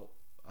at about.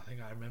 I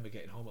think I remember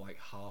getting home at like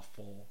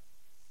 4:30,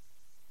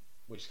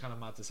 which is kind of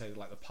mad to say that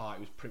like the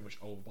party was pretty much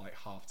over by like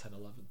 10:30,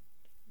 11.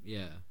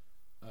 Yeah.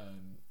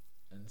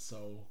 And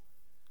so,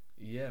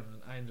 yeah,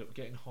 man, I ended up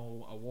getting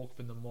home. I woke up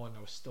in the morning.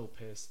 I was still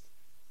pissed,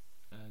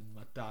 and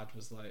my dad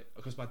was like,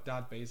 because my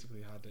dad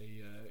basically had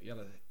a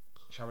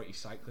charity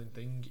cycling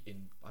thing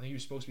in. I think he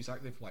was supposed to be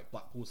cycling from like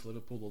Blackpool to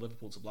Liverpool or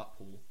Liverpool to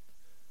Blackpool.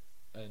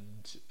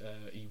 And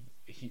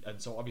he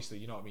and so obviously,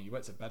 you know what I mean, you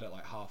went to bed at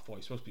like 4:30.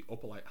 You're supposed to be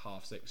up at like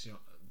 6:30, you know,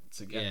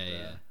 to get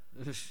there.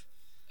 Yeah.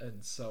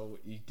 And so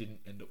he didn't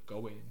end up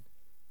going.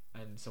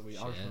 And so I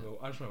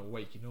just remember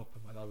waking up,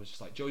 and my dad was just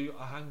like, "Joe, you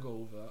got a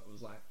hangover?" I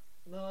was like,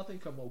 "No, I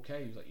think I'm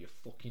okay." He was like, "You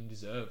fucking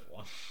deserve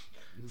one."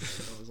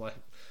 So I was like,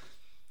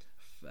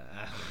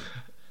 "Fair."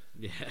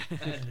 Yeah.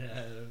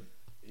 And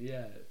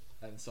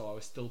and so I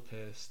was still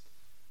pissed.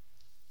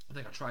 I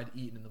think I tried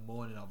eating in the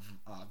morning.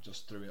 I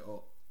just threw it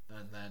up.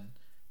 And then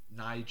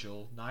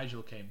Nigel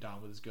came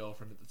down with his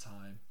girlfriend at the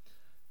time,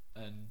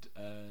 and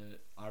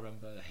I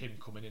remember him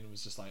coming in and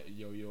was just like,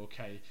 "Yo, you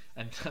okay?"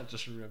 And I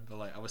just remember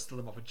like I was still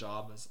in my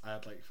pajamas. I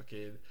had like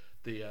fucking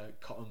the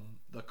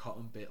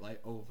cotton bit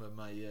like over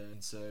my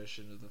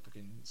insertion of the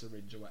fucking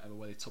syringe or whatever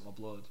where they took my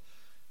blood,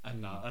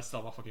 and I still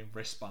had my fucking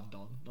wristband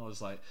on. And I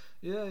was like,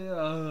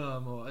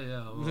 I'm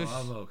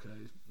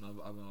okay. I'm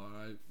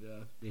alright.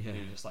 Yeah. And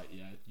he was just like,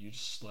 "Yeah, you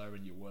just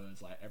slurring your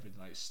words, like everything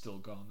like still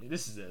gone."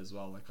 This is it as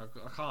well. Like I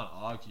can't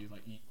argue.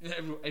 Like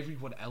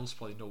everyone else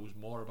probably knows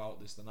more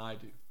about this than I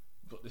do,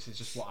 but this is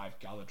just what I've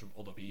gathered from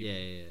other people.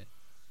 Yeah.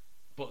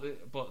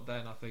 But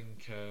then I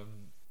think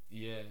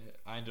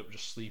I ended up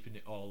just sleeping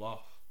it all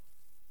off,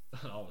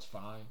 and I was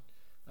fine.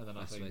 And then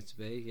That's I think the way to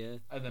be, yeah.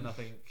 And then I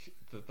think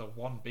the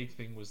one big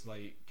thing was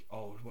like,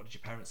 "Oh, what did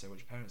your parents say? What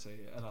did your parents say?"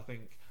 And I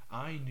think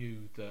I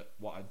knew that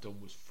what I'd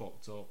done was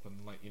fucked up,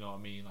 and like, you know what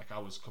I mean, like I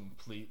was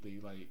completely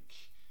like,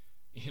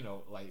 you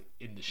know, like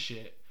in the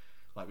shit.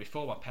 Like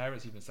before my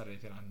parents even said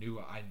anything, I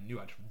knew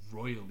I'd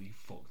royally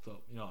fucked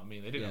up. You know what I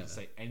mean? They didn't have to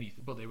say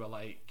anything, but they were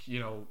like, you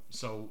know,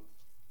 so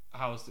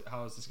how is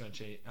this going to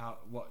change?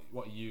 What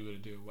are you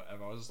going to do?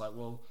 Whatever. I was just like,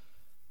 well,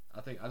 I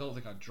don't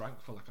think I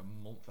drank for like a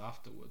month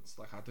afterwards.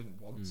 Like I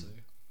didn't want to,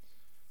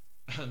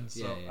 and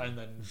so and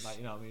then like,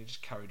 you know what I mean,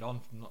 just carried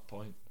on from that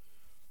point.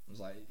 It was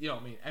like, you know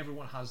what I mean,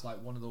 everyone has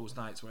like one of those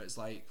nights where it's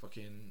like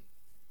fucking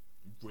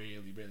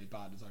really, really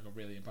bad. It's like a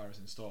really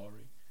embarrassing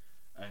story,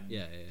 and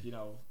you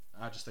know,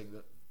 I just think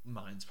that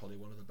mine's probably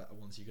one of the better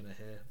ones you're gonna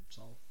hear.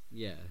 So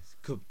yeah,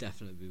 could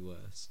definitely be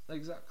worse.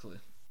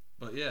 Exactly,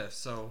 but yeah,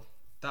 so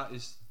that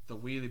is the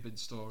Wheelie Bin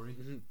Story.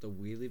 The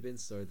Wheelie Bin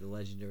Story, the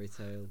legendary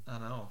tale. I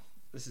know.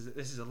 This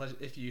is a legend.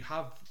 If you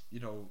have,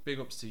 you know, big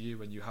ups to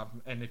you,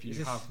 and if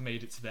you have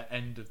made it to the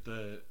end of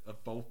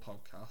both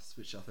podcasts,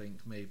 which I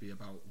think may be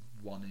about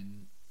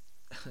 1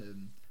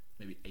 in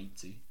maybe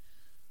 80.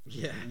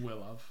 Yeah,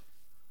 will have.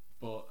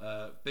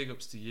 But big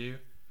ups to you.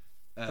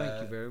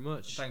 Thank you very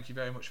much. Thank you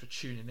very much for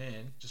tuning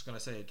in. Just gonna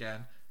say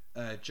again,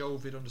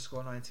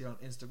 Jovid_90 on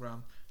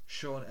Instagram,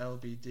 Shaun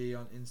LBD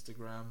on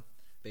Instagram.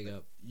 Big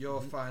up. Your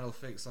Final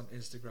Fix on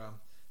Instagram.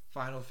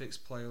 Final Fix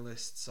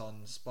playlists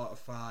on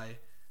Spotify.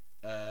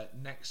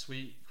 Next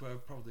week we're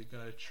probably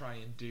going to try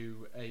and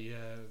do a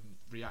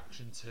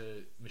reaction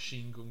to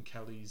Machine Gun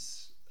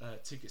Kelly's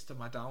Tickets to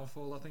My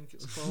Downfall, I think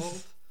it's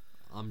called.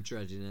 I'm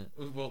dreading it.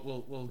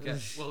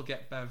 We'll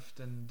get bevved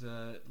and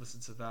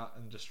listen to that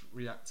and just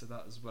react to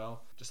that as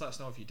well. Just let us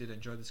know if you did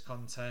enjoy this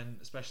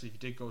content, especially if you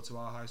did go to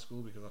our high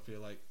school, because I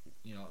feel like,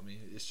 you know what I mean,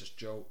 it's just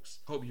jokes.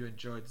 Hope you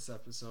enjoyed this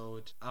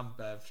episode. I'm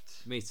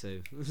bevved. Me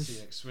too. See you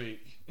next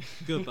week.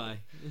 Goodbye.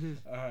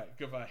 Alright,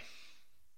 goodbye.